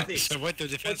go southeast. So what, the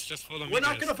defense just follow me? We're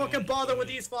not gonna fucking bother with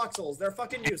these foxholes. They're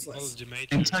fucking useless.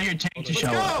 And tell your tank to Let's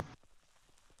show go! up.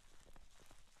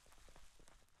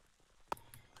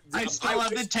 I still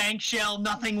have the tank shell.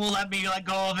 Nothing will let me let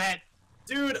go of it.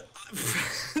 Dude,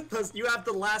 you have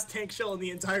the last tank shell in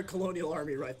the entire colonial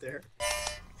army right there.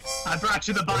 I brought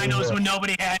you the binos when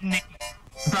nobody had any.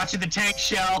 I brought you the tank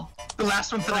shell. The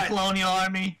last one for the colonial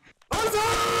army. We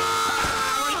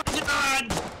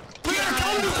are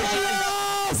coming for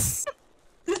us!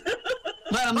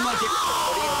 Let him look it.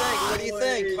 What do you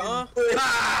think, huh?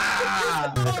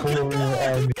 The colonial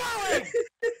army.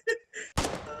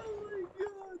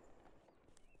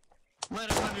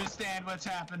 Let him understand what's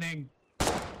happening.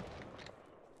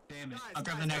 Damn it. I'll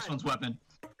grab the next one's weapon.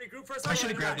 Regroup for a I second. should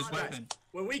have grabbed his weapon.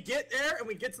 When we get there and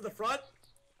we get to the front,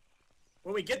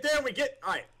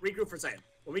 alright, regroup for a second.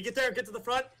 When we get there and get to the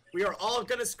front, we are all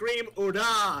gonna scream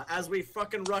 "Uda" as we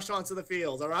fucking rush onto the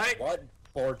field, alright? What?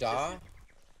 Borda?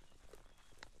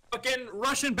 Fucking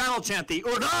Russian battle chant, the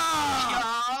 "Uda!"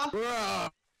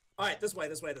 Alright, this way.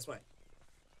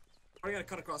 We're gonna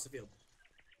cut across the field.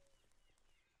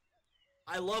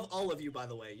 I love all of you, by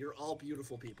the way. You're all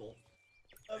beautiful people.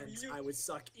 And I would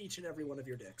suck each and every one of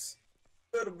your dicks.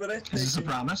 Is this a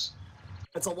promise?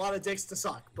 It's a lot of dicks to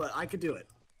suck, but I could do it.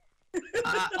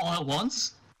 All at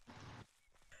once?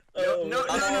 No, Not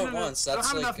all at once. I don't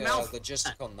That's have like a enough mouth.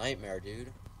 logistical nightmare,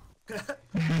 dude.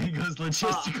 He goes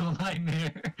logistical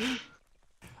nightmare.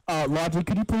 Logic,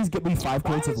 could you please get me 5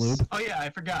 crates of lube? Oh yeah, I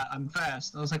forgot. I'm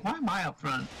fast. I was like, why am I up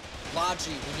front?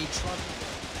 Logi, we need Trump.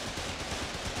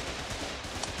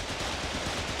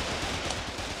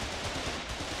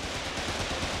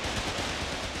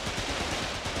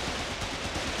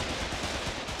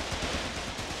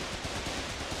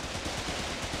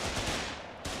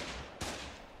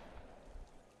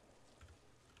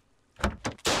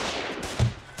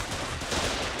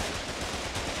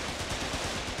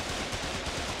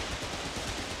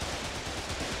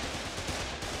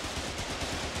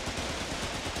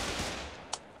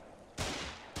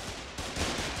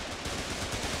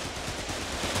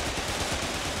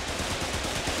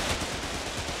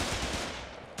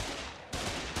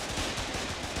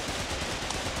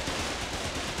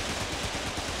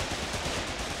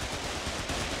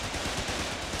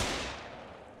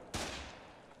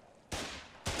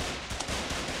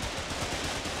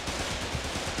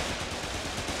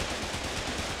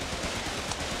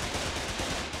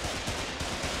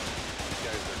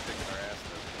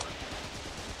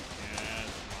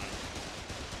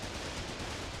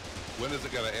 When is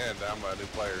it gonna end? I'm a new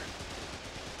player.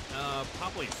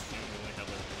 Probably soon. We only have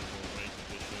like one more rank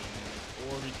edition,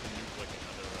 or we can use like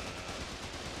another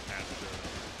capture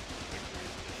victory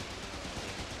edition.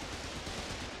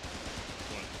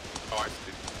 Oh, I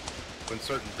see. When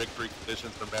certain victory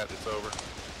conditions are met, it's over.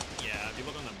 Yeah, if you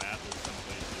look on the map, there's some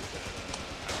places that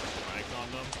have flags on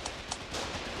them.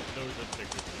 Those are the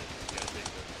victory conditions. You gotta take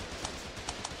those places.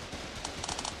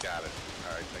 Got it.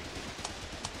 All right, thank you.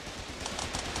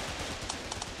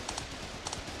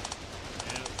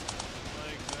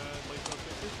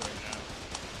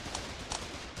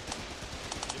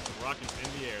 Rockets in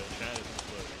the air, the chat is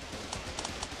exploding.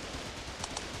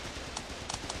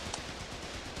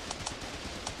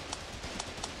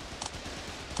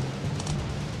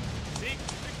 Seek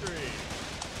victory!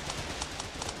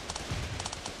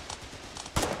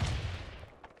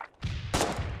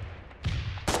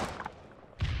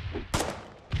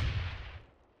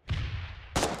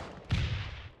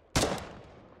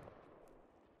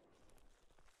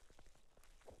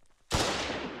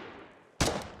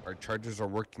 Our chargers are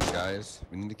working, guys.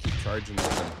 We need to keep charging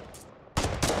them.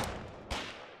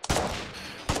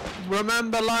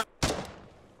 Remember,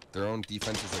 Their own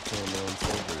defenses are killing their own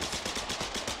soldiers.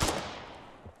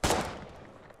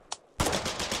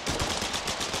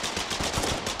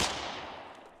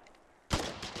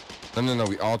 No,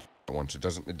 we all at once. It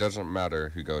doesn't matter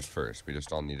who goes first. We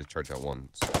just all need to charge at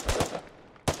once.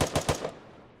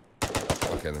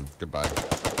 Okay then, goodbye.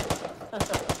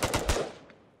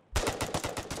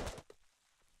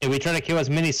 Yeah, we try to kill as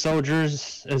many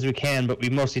soldiers as we can, but we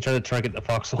mostly try to target the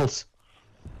foxholes.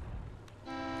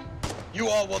 You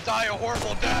all will die a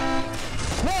horrible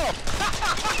death! No!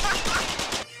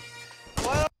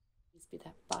 Please be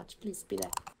there, Barge, please be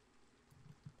there.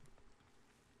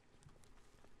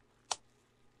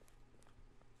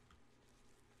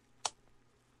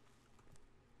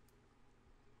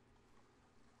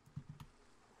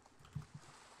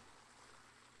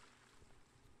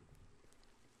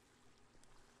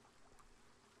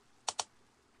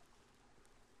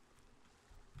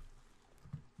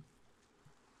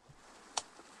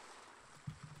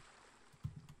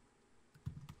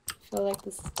 feel like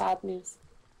this is bad news.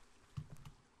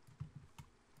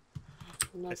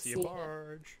 I'm I not see a seeing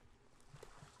barge.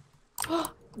 it.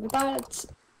 The barge!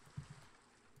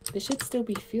 There should still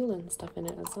be fuel and stuff in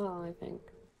it as well, I think.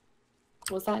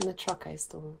 Was that in the truck I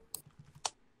stole?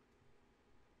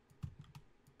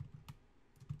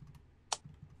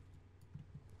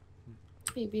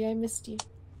 Baby, I missed you.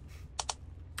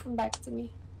 Come back to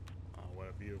me. Oh, what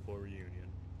a beautiful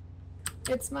reunion.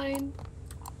 It's mine.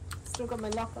 Still got my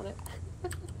lock on it.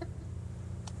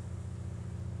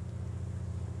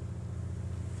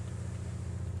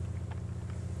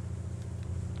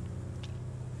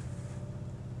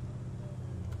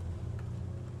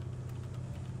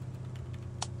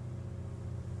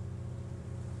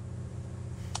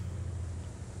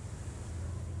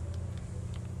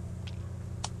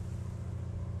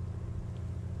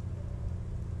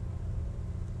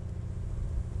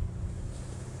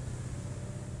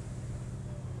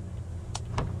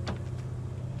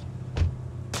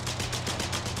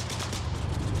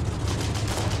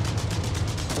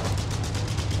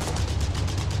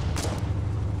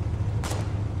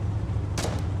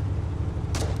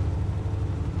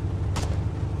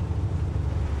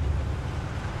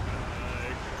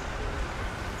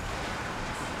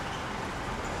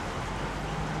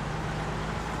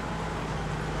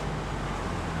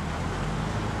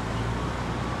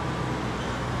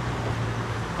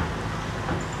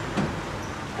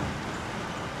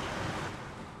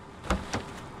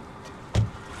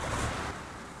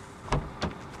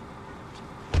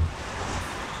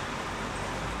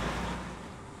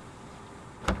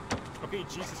 Okay,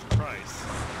 Jesus Christ.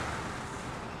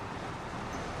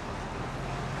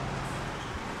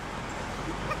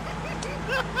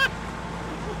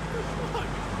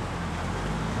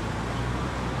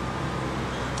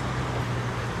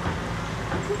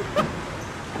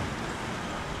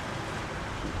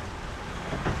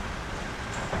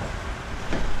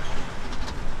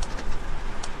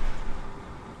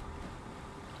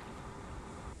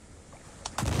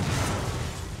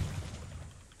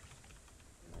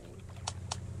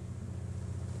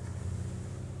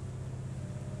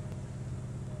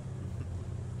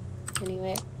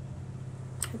 Anyway,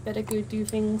 I better go do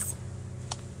things.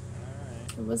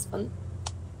 Alright. It was fun.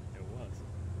 It was.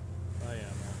 Oh yeah,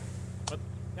 no. What?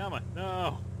 Come on,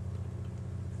 no!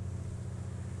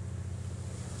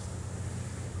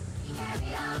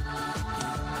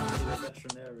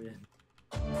 Veterinarian.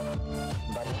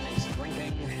 But his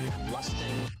drinking,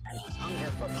 lusting, and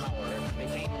hunger for power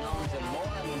became known to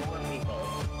more and more people.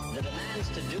 The demands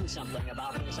to do something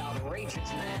about this outrageous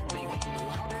man became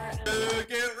louder and louder.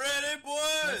 Get ready,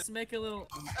 boys! Let's make a little.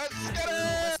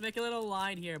 Let's make a little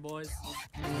line here, boys.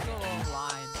 Let's go a little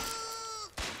line.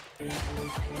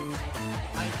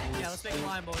 Yeah, let's make a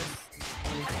line, boys.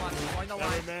 Come on, join the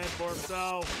line. Every man for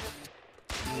himself.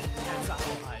 That's not a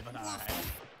line, but alright.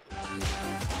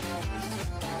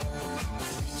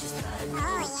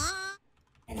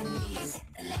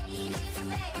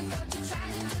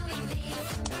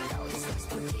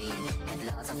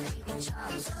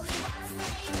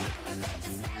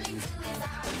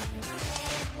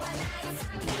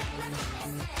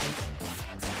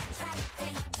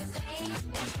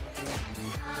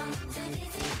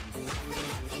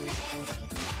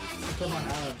 Come on,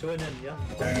 Alan, join in, yeah?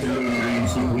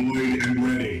 Deployed and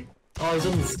ready. Oh, he's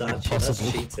on the statue.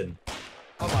 That's cheating.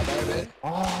 Oh my baby.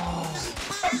 Oh.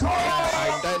 He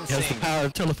has the power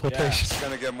of teleportation. It's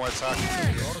gonna get more talking to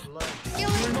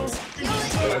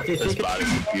This body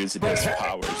confused it has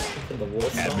powers.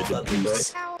 Avid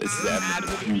abuse. This is avid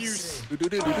abuse.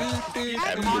 Avid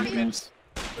abuse.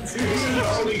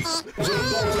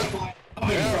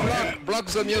 Yeah, block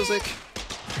the music.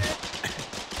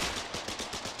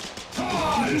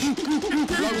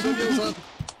 Block the music.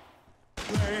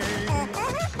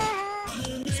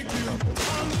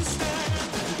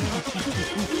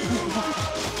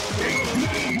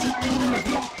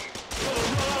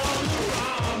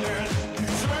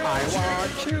 I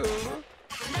want you.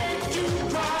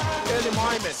 Kill the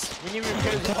Mimes. We need to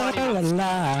kill the Mimes.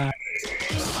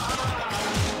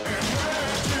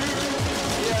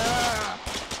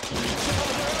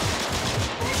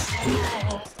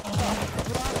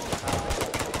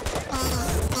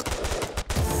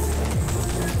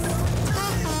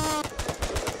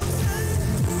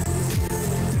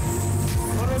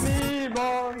 Follow me,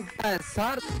 boy!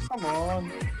 Come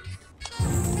on!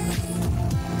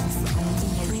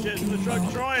 Oh shit, it's in the truck,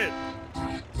 destroy it!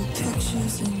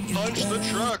 Punch the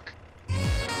truck.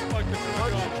 Fuck the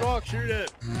truck, shoot it!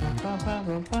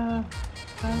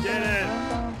 Get it!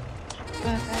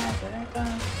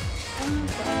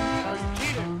 Oh, you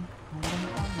cheated!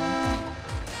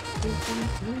 Punch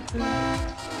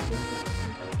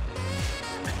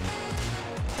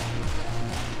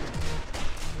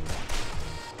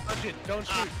it, don't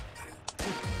shoot.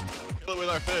 Kill it with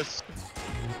our fists.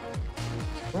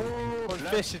 Oh,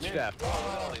 fish is trapped.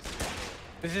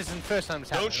 This isn't the first time it's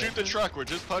happened. Don't shoot the truck, we're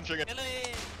just punching it.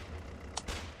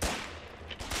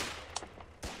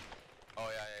 Oh,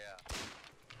 yeah.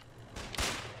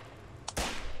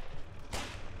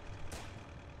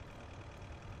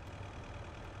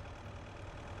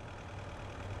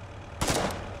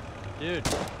 Dude,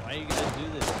 why you guys do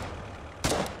this?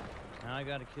 Now I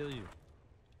gotta kill you.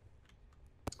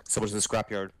 Someone's in the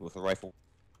scrapyard with a rifle.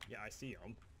 Yeah, I see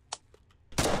him.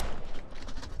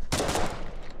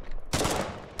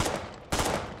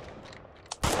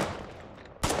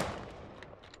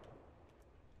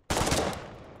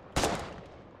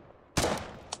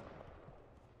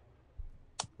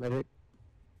 Medic.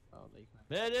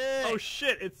 Medic! Oh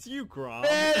shit, it's you, Grom.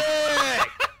 Medic!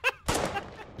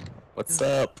 What's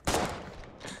up?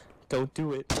 Don't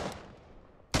do it.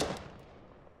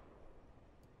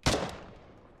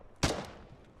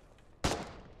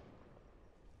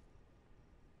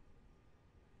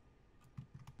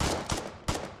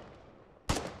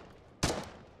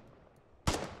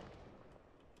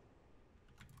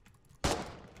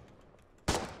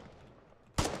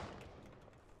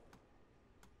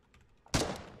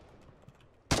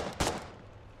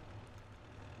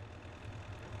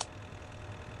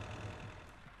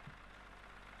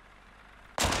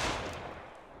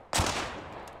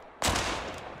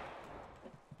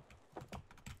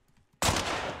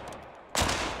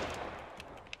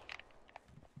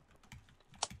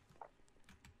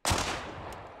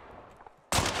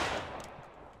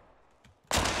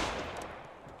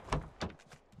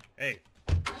 Hey.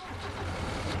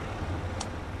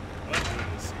 What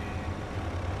is he?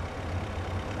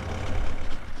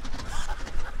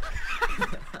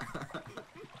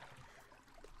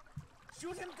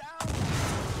 Shoot him down!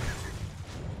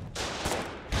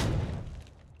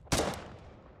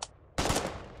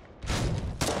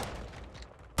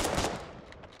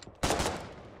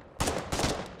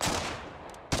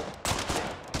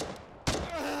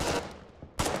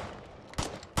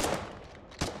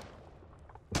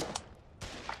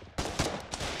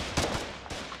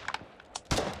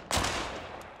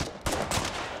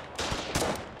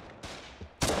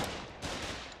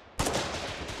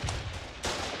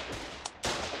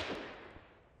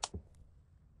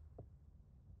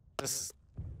 This.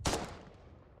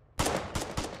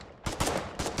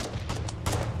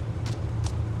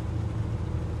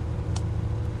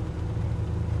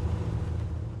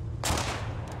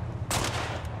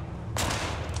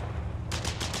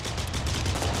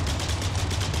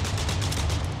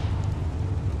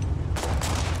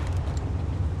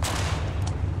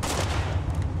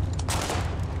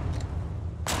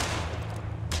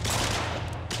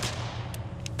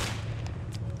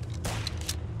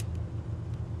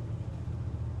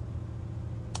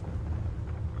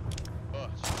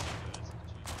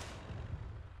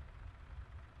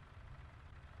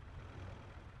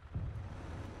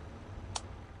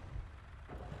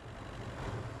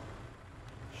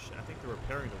 I think they're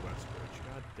repairing the West Bridge.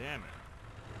 God damn it.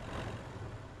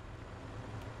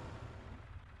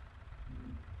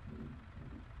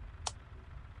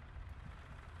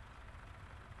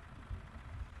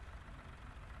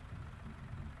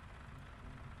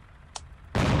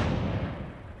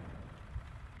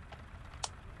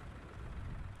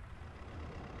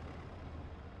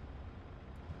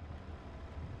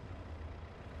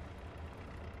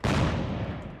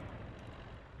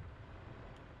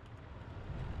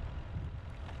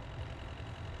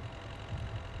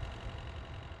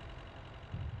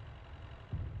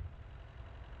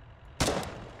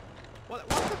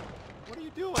 What are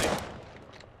you doing? I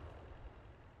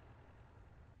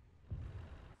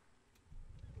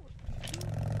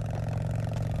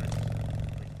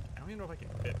don't even know if I can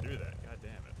fit through that. God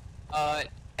damn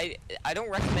it. I don't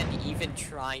recommend even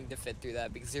trying to fit through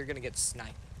that because you're gonna get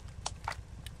sniped.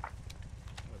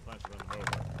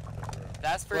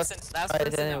 That's person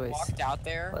that walked out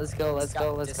there. Let's go.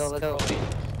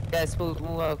 Guys,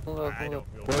 move up.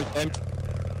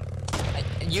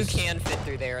 You can fit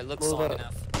through there. It looks long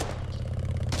enough.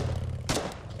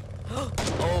 Oh.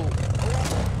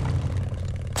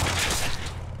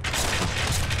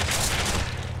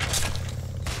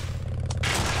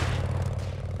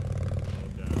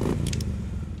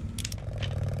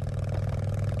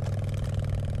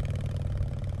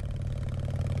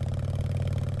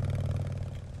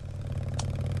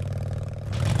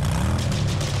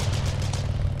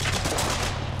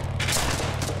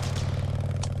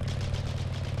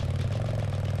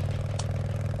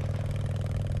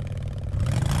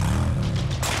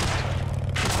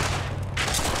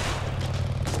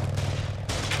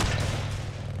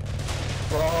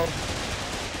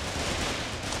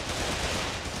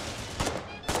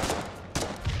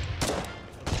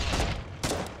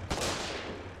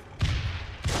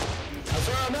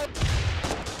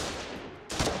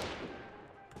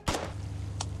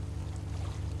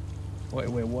 Wait,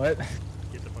 what?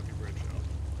 Get the fucking bridge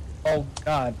out. Oh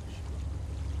God.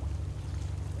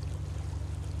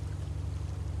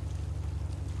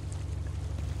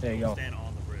 There you Don't go. stand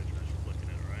on the bridge as you're flicking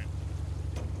it, alright?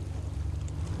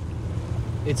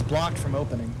 It's blocked from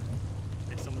opening.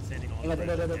 If someone's standing on the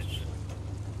bridge,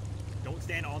 don't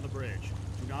stand on the bridge.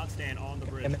 Do not stand on the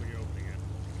bridge when you're opening it.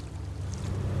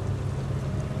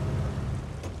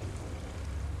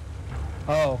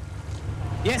 Oh.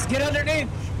 Yes, get underneath!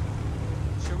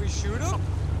 Should we shoot him?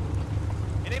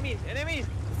 Enemies! Enemies!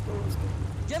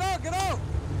 Get out! Get out!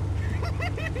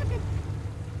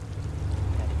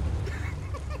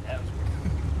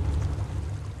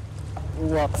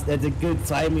 Whoops, that's a good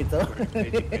timing though.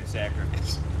 Good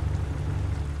sacrifice.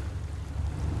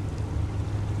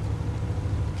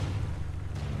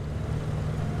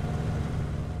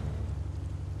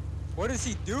 What is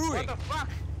he doing? What the fuck?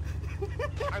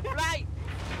 I'm flying!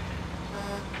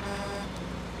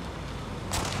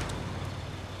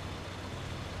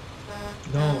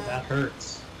 No, that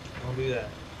hurts. Don't do that.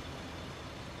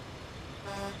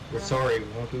 We're sorry, we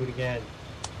won't do it again.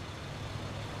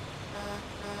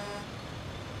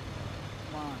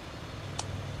 Come on.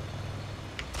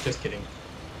 Just kidding.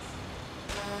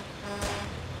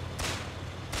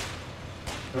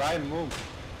 Ryan, move.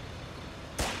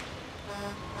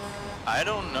 I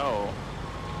don't know.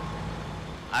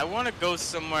 I want to go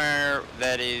somewhere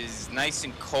that is nice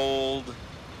and cold.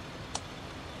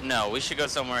 No, we should go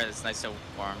somewhere that's nice and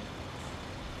warm.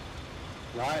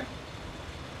 Ryan.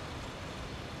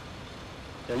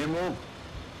 Can you move?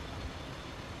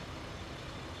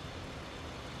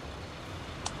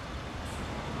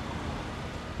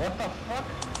 What the fuck?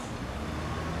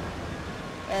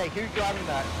 Hey, who's driving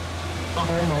that?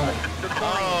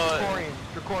 Oh,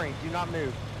 Dracorian, do not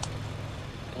move.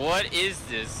 what is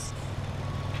this?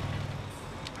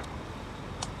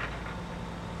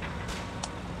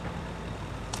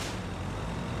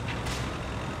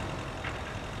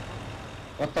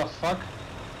 What the fuck?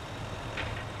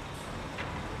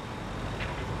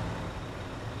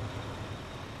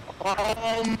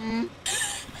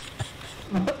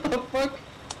 What the fuck?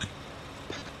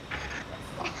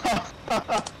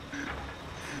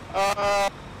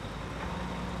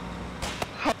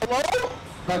 Hello?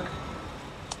 Fuck.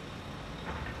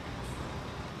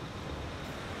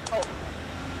 Oh.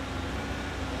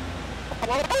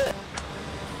 Hello?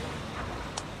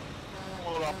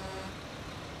 Hold up.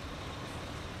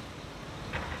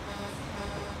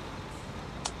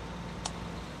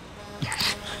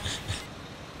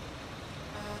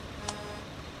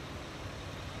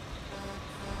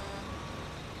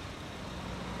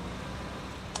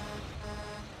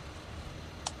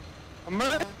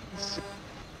 Emergency.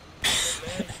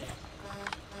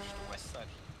 West side.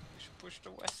 We should push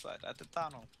the west side at the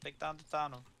tunnel. Take down the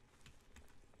tunnel.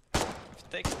 If you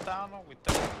take the tunnel, we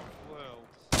take the world.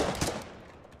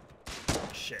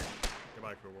 Shit.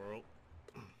 Goodbye, cruel world.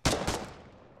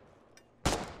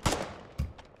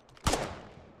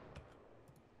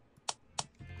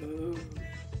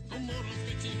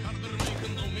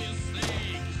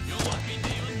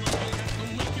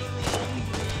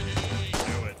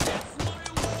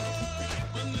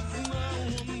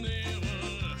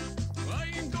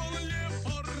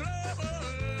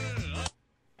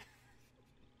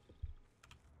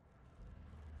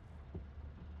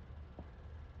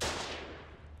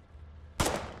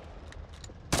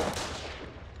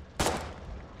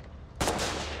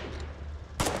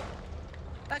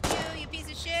 Fuck you, you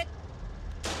piece of shit!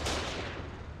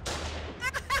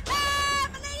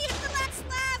 Milady hit the left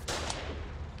left!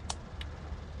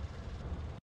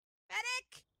 Medic!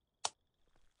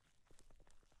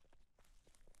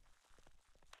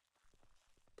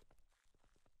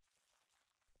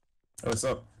 Hey, what's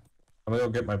up? I'm gonna go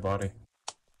get my body.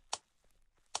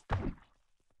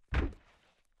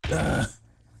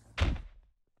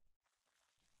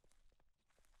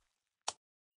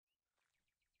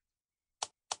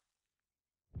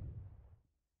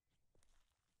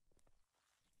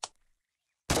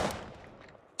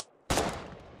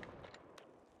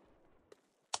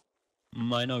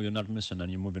 I know you're not missing and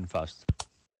you're moving fast.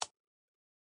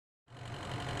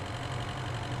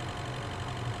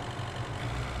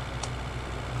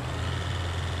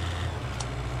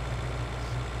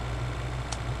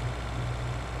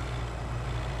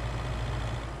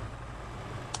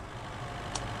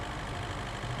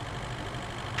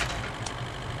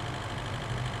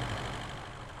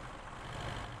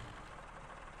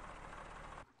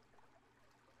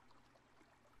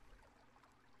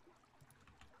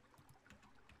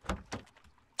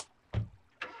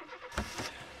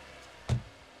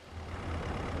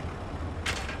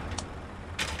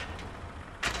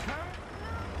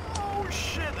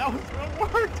 Oh, it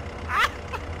worked! Ah!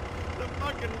 That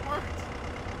fucking worked!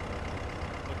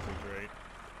 Looks so great.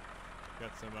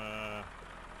 Got some, other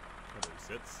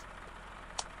sits.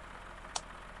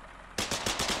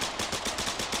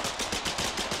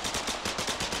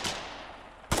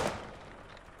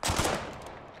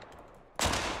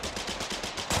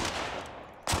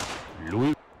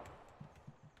 Lulu.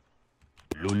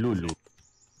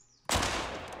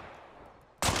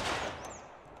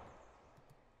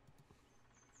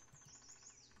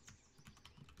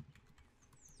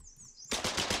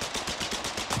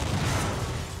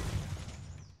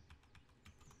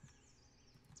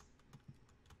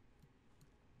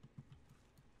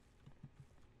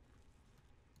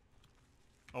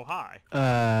 Oh, hi.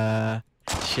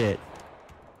 Shit.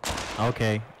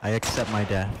 Okay, I accept my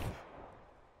death.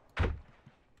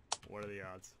 What are the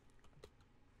odds?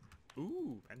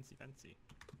 Ooh, fancy.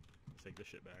 Let's take this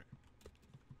shit back.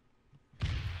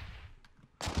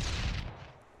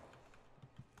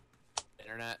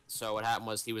 Internet. So what happened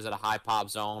was he was at a high pop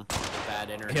zone with bad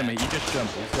internet. Yeah, mate, you just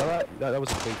jumped. You saw that? That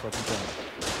was a big fucking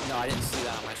jump. No, I didn't see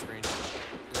that on my screen.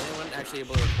 Is anyone actually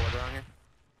able to record around here?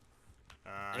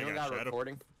 Anyone got a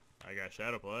recording? I got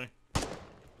shadow play.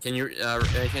 Can you,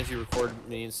 can't you record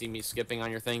me and see me skipping on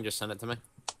your thing? Just send it to me.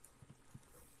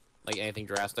 Like anything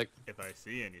drastic. If I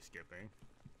see any skipping.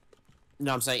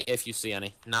 No, I'm saying if you see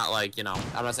any. Not like, you know,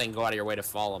 I'm not saying go out of your way to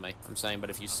follow me. I'm saying, but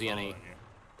if you see any.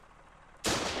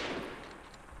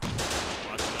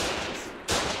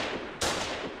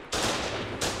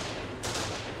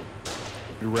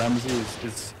 RamZ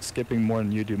is skipping more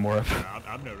than you do more of. Yeah,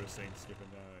 I'm noticing skipping,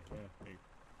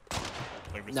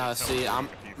 like no, see, I'm... a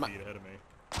few feet ahead of me.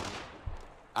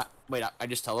 Wait, I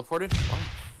just teleported? What?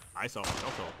 I saw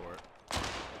myself teleport.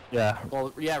 Yeah.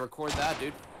 Well, yeah, record that,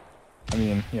 dude. I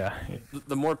mean, yeah.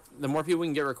 The more people we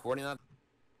can get recording that.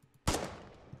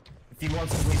 If he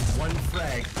wants to waste one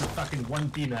frag for fucking one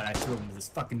beam that I threw him into this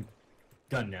fucking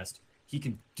gun nest, he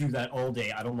can do that all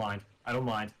day. I don't mind. I don't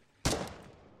mind.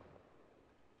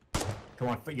 Come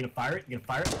on, you gonna fire it? You gonna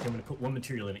fire it? Okay, I'm gonna put one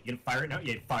material in it. You gonna fire it now?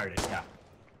 Yeah, you fired it, yeah.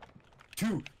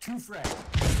 Two frags.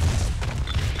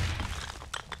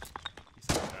 You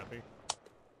sound happy.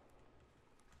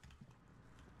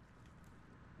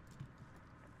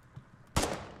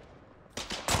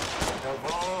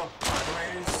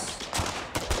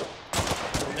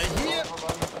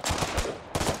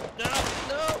 No!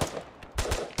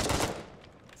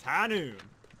 It's high noon.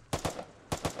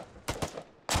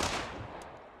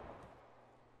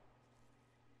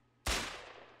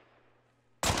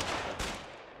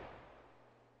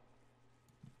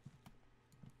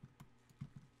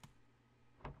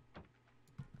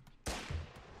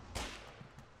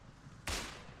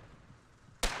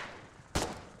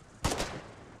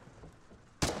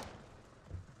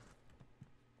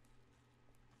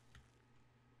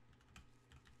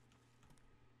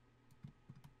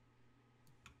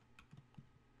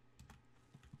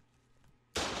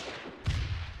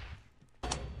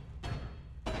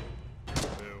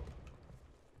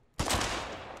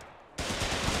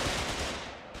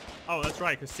 Oh, that's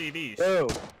right, because CVs. Oh.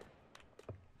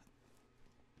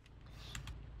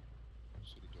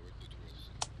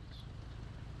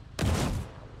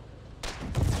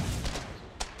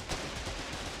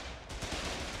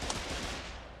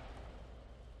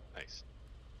 Nice.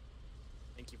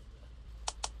 Thank you.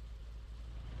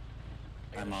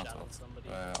 I'm off of somebody.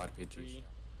 RPG. 3,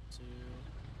 2,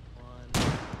 1.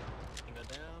 Can go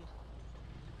down.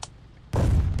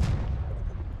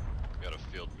 Got a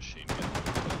field machine gun.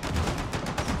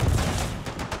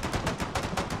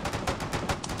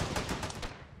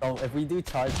 So if we do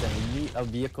charge them, we need a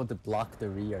vehicle to block the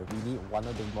rear. We need one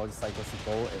of the motorcycles to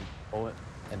go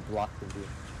and block the rear.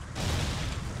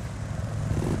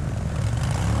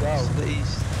 Go. To the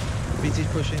east. BT's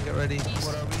pushing, get ready.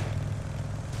 What are we?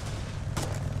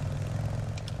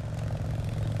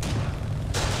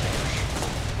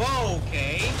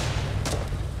 Okay.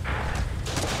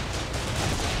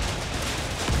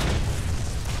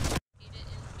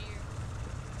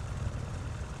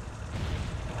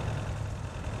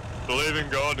 Believe in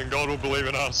God and God will believe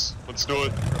in us. Let's do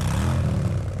it.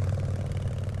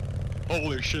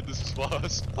 Holy shit, this is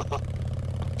fast.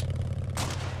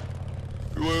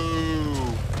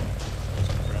 Whoa.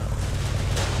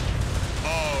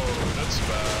 Oh, that's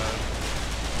bad.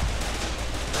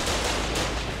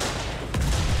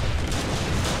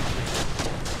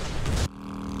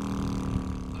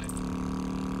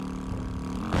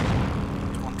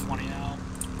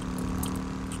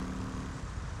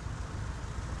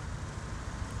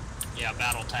 Yeah,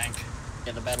 battle tank.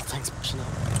 Yeah, the battle tank's pushing up.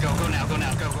 Go now, go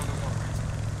now, go.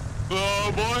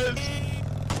 Oh, boys!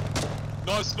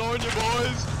 Nice knowing you,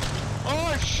 boys.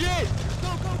 Oh shit! Go,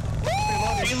 go, go!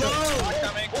 Reload!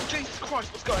 Coming. Oh Jesus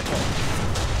Christ, what's going on?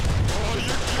 Oh,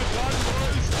 you're done,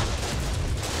 boys.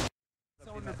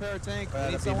 Someone repair a tank. We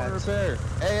need someone to repair.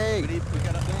 Hey, hey! We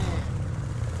got a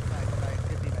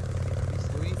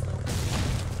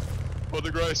For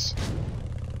the grace.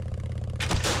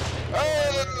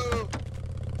 Oh!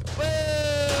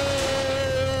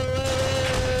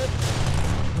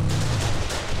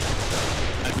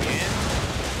 Again?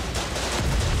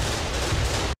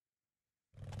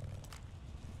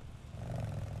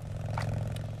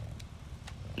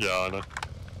 Yeah, I know.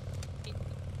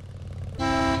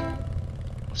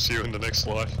 I'll see you in the next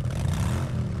life.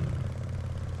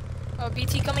 Oh,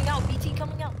 BT coming out, BT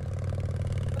coming out.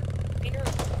 Peter.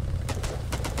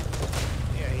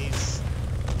 Yeah, he's.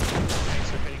 Thanks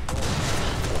for hitting gold.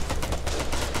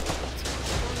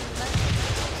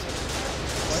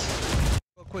 What?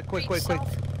 Go quick, quick, quick, quick.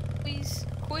 South, please,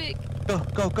 quick. Go,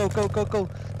 go, go, go, go, go.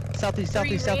 Southeast,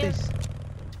 southeast, southeast.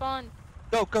 Spawn.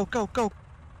 Go, go, go, go.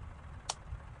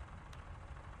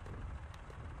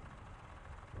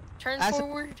 Turn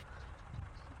forward.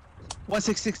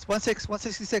 166,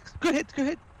 166. Good hit, good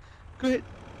hit. Good hit.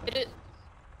 Hit it.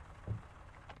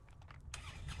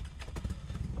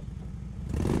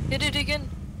 Hit it again.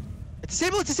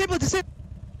 Disable it, disable it, disable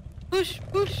it. Push,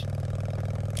 push.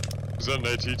 Was that an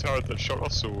AT turret that shot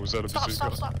us, or was that a bazooka?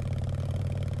 Stop, stop, stop.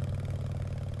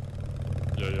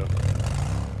 Yeah, yeah.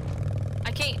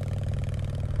 I can't.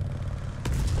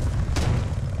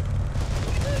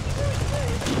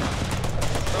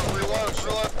 Reload,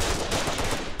 reload.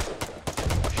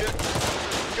 Shit.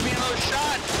 Give me another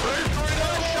shot. Ready for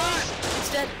another shot. It's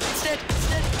dead, it's dead, it's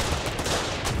dead.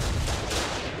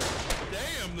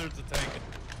 Damn, there's a tank.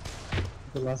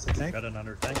 We lost the tank. Got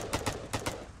another tank.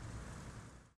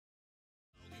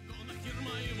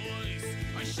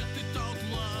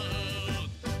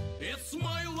 It's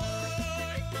my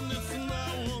life and it's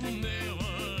now or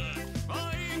never. I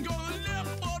ain't gonna live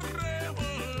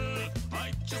forever.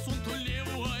 I just want to live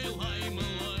while I'm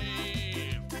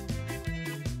alive.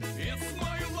 It's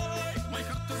my life, my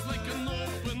heart is like an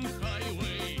open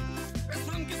highway. As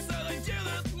long as I did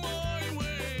it my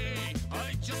way, I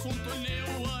just want to live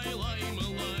while I'm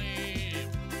alive.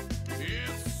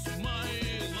 It's my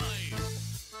life.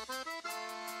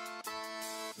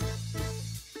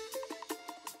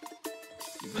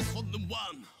 This for the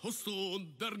one who stood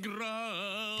their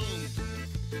ground.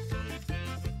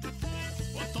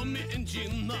 What on me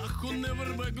engine who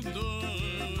never back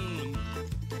down.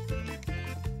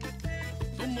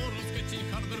 Tomorrow's getting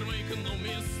harder, make no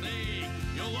mistake.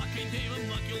 Your luck ain't even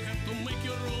luck, you'll have to make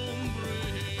your own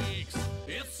breaks.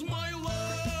 It's my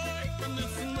life and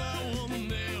it's now or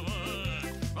never.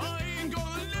 I ain't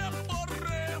gonna live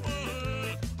forever.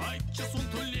 I just want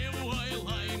to live while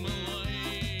I'm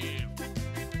alive.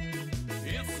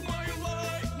 It's my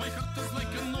life, my heart is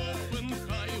like an open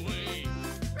highway.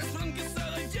 As long as I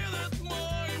did it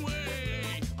my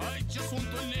way, I just want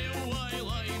to live while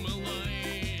I'm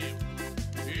alive.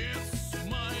 It's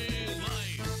my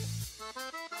life.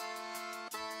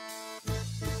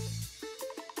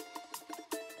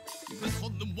 This for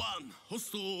the one who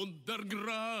stood their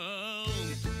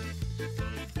ground.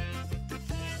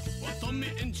 What on me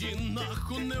engine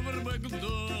who never back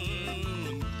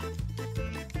down.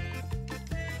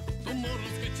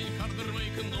 Tomorrow's getting harder,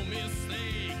 make no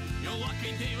mistake. Your luck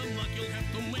ain't even luck, you'll have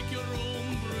to make your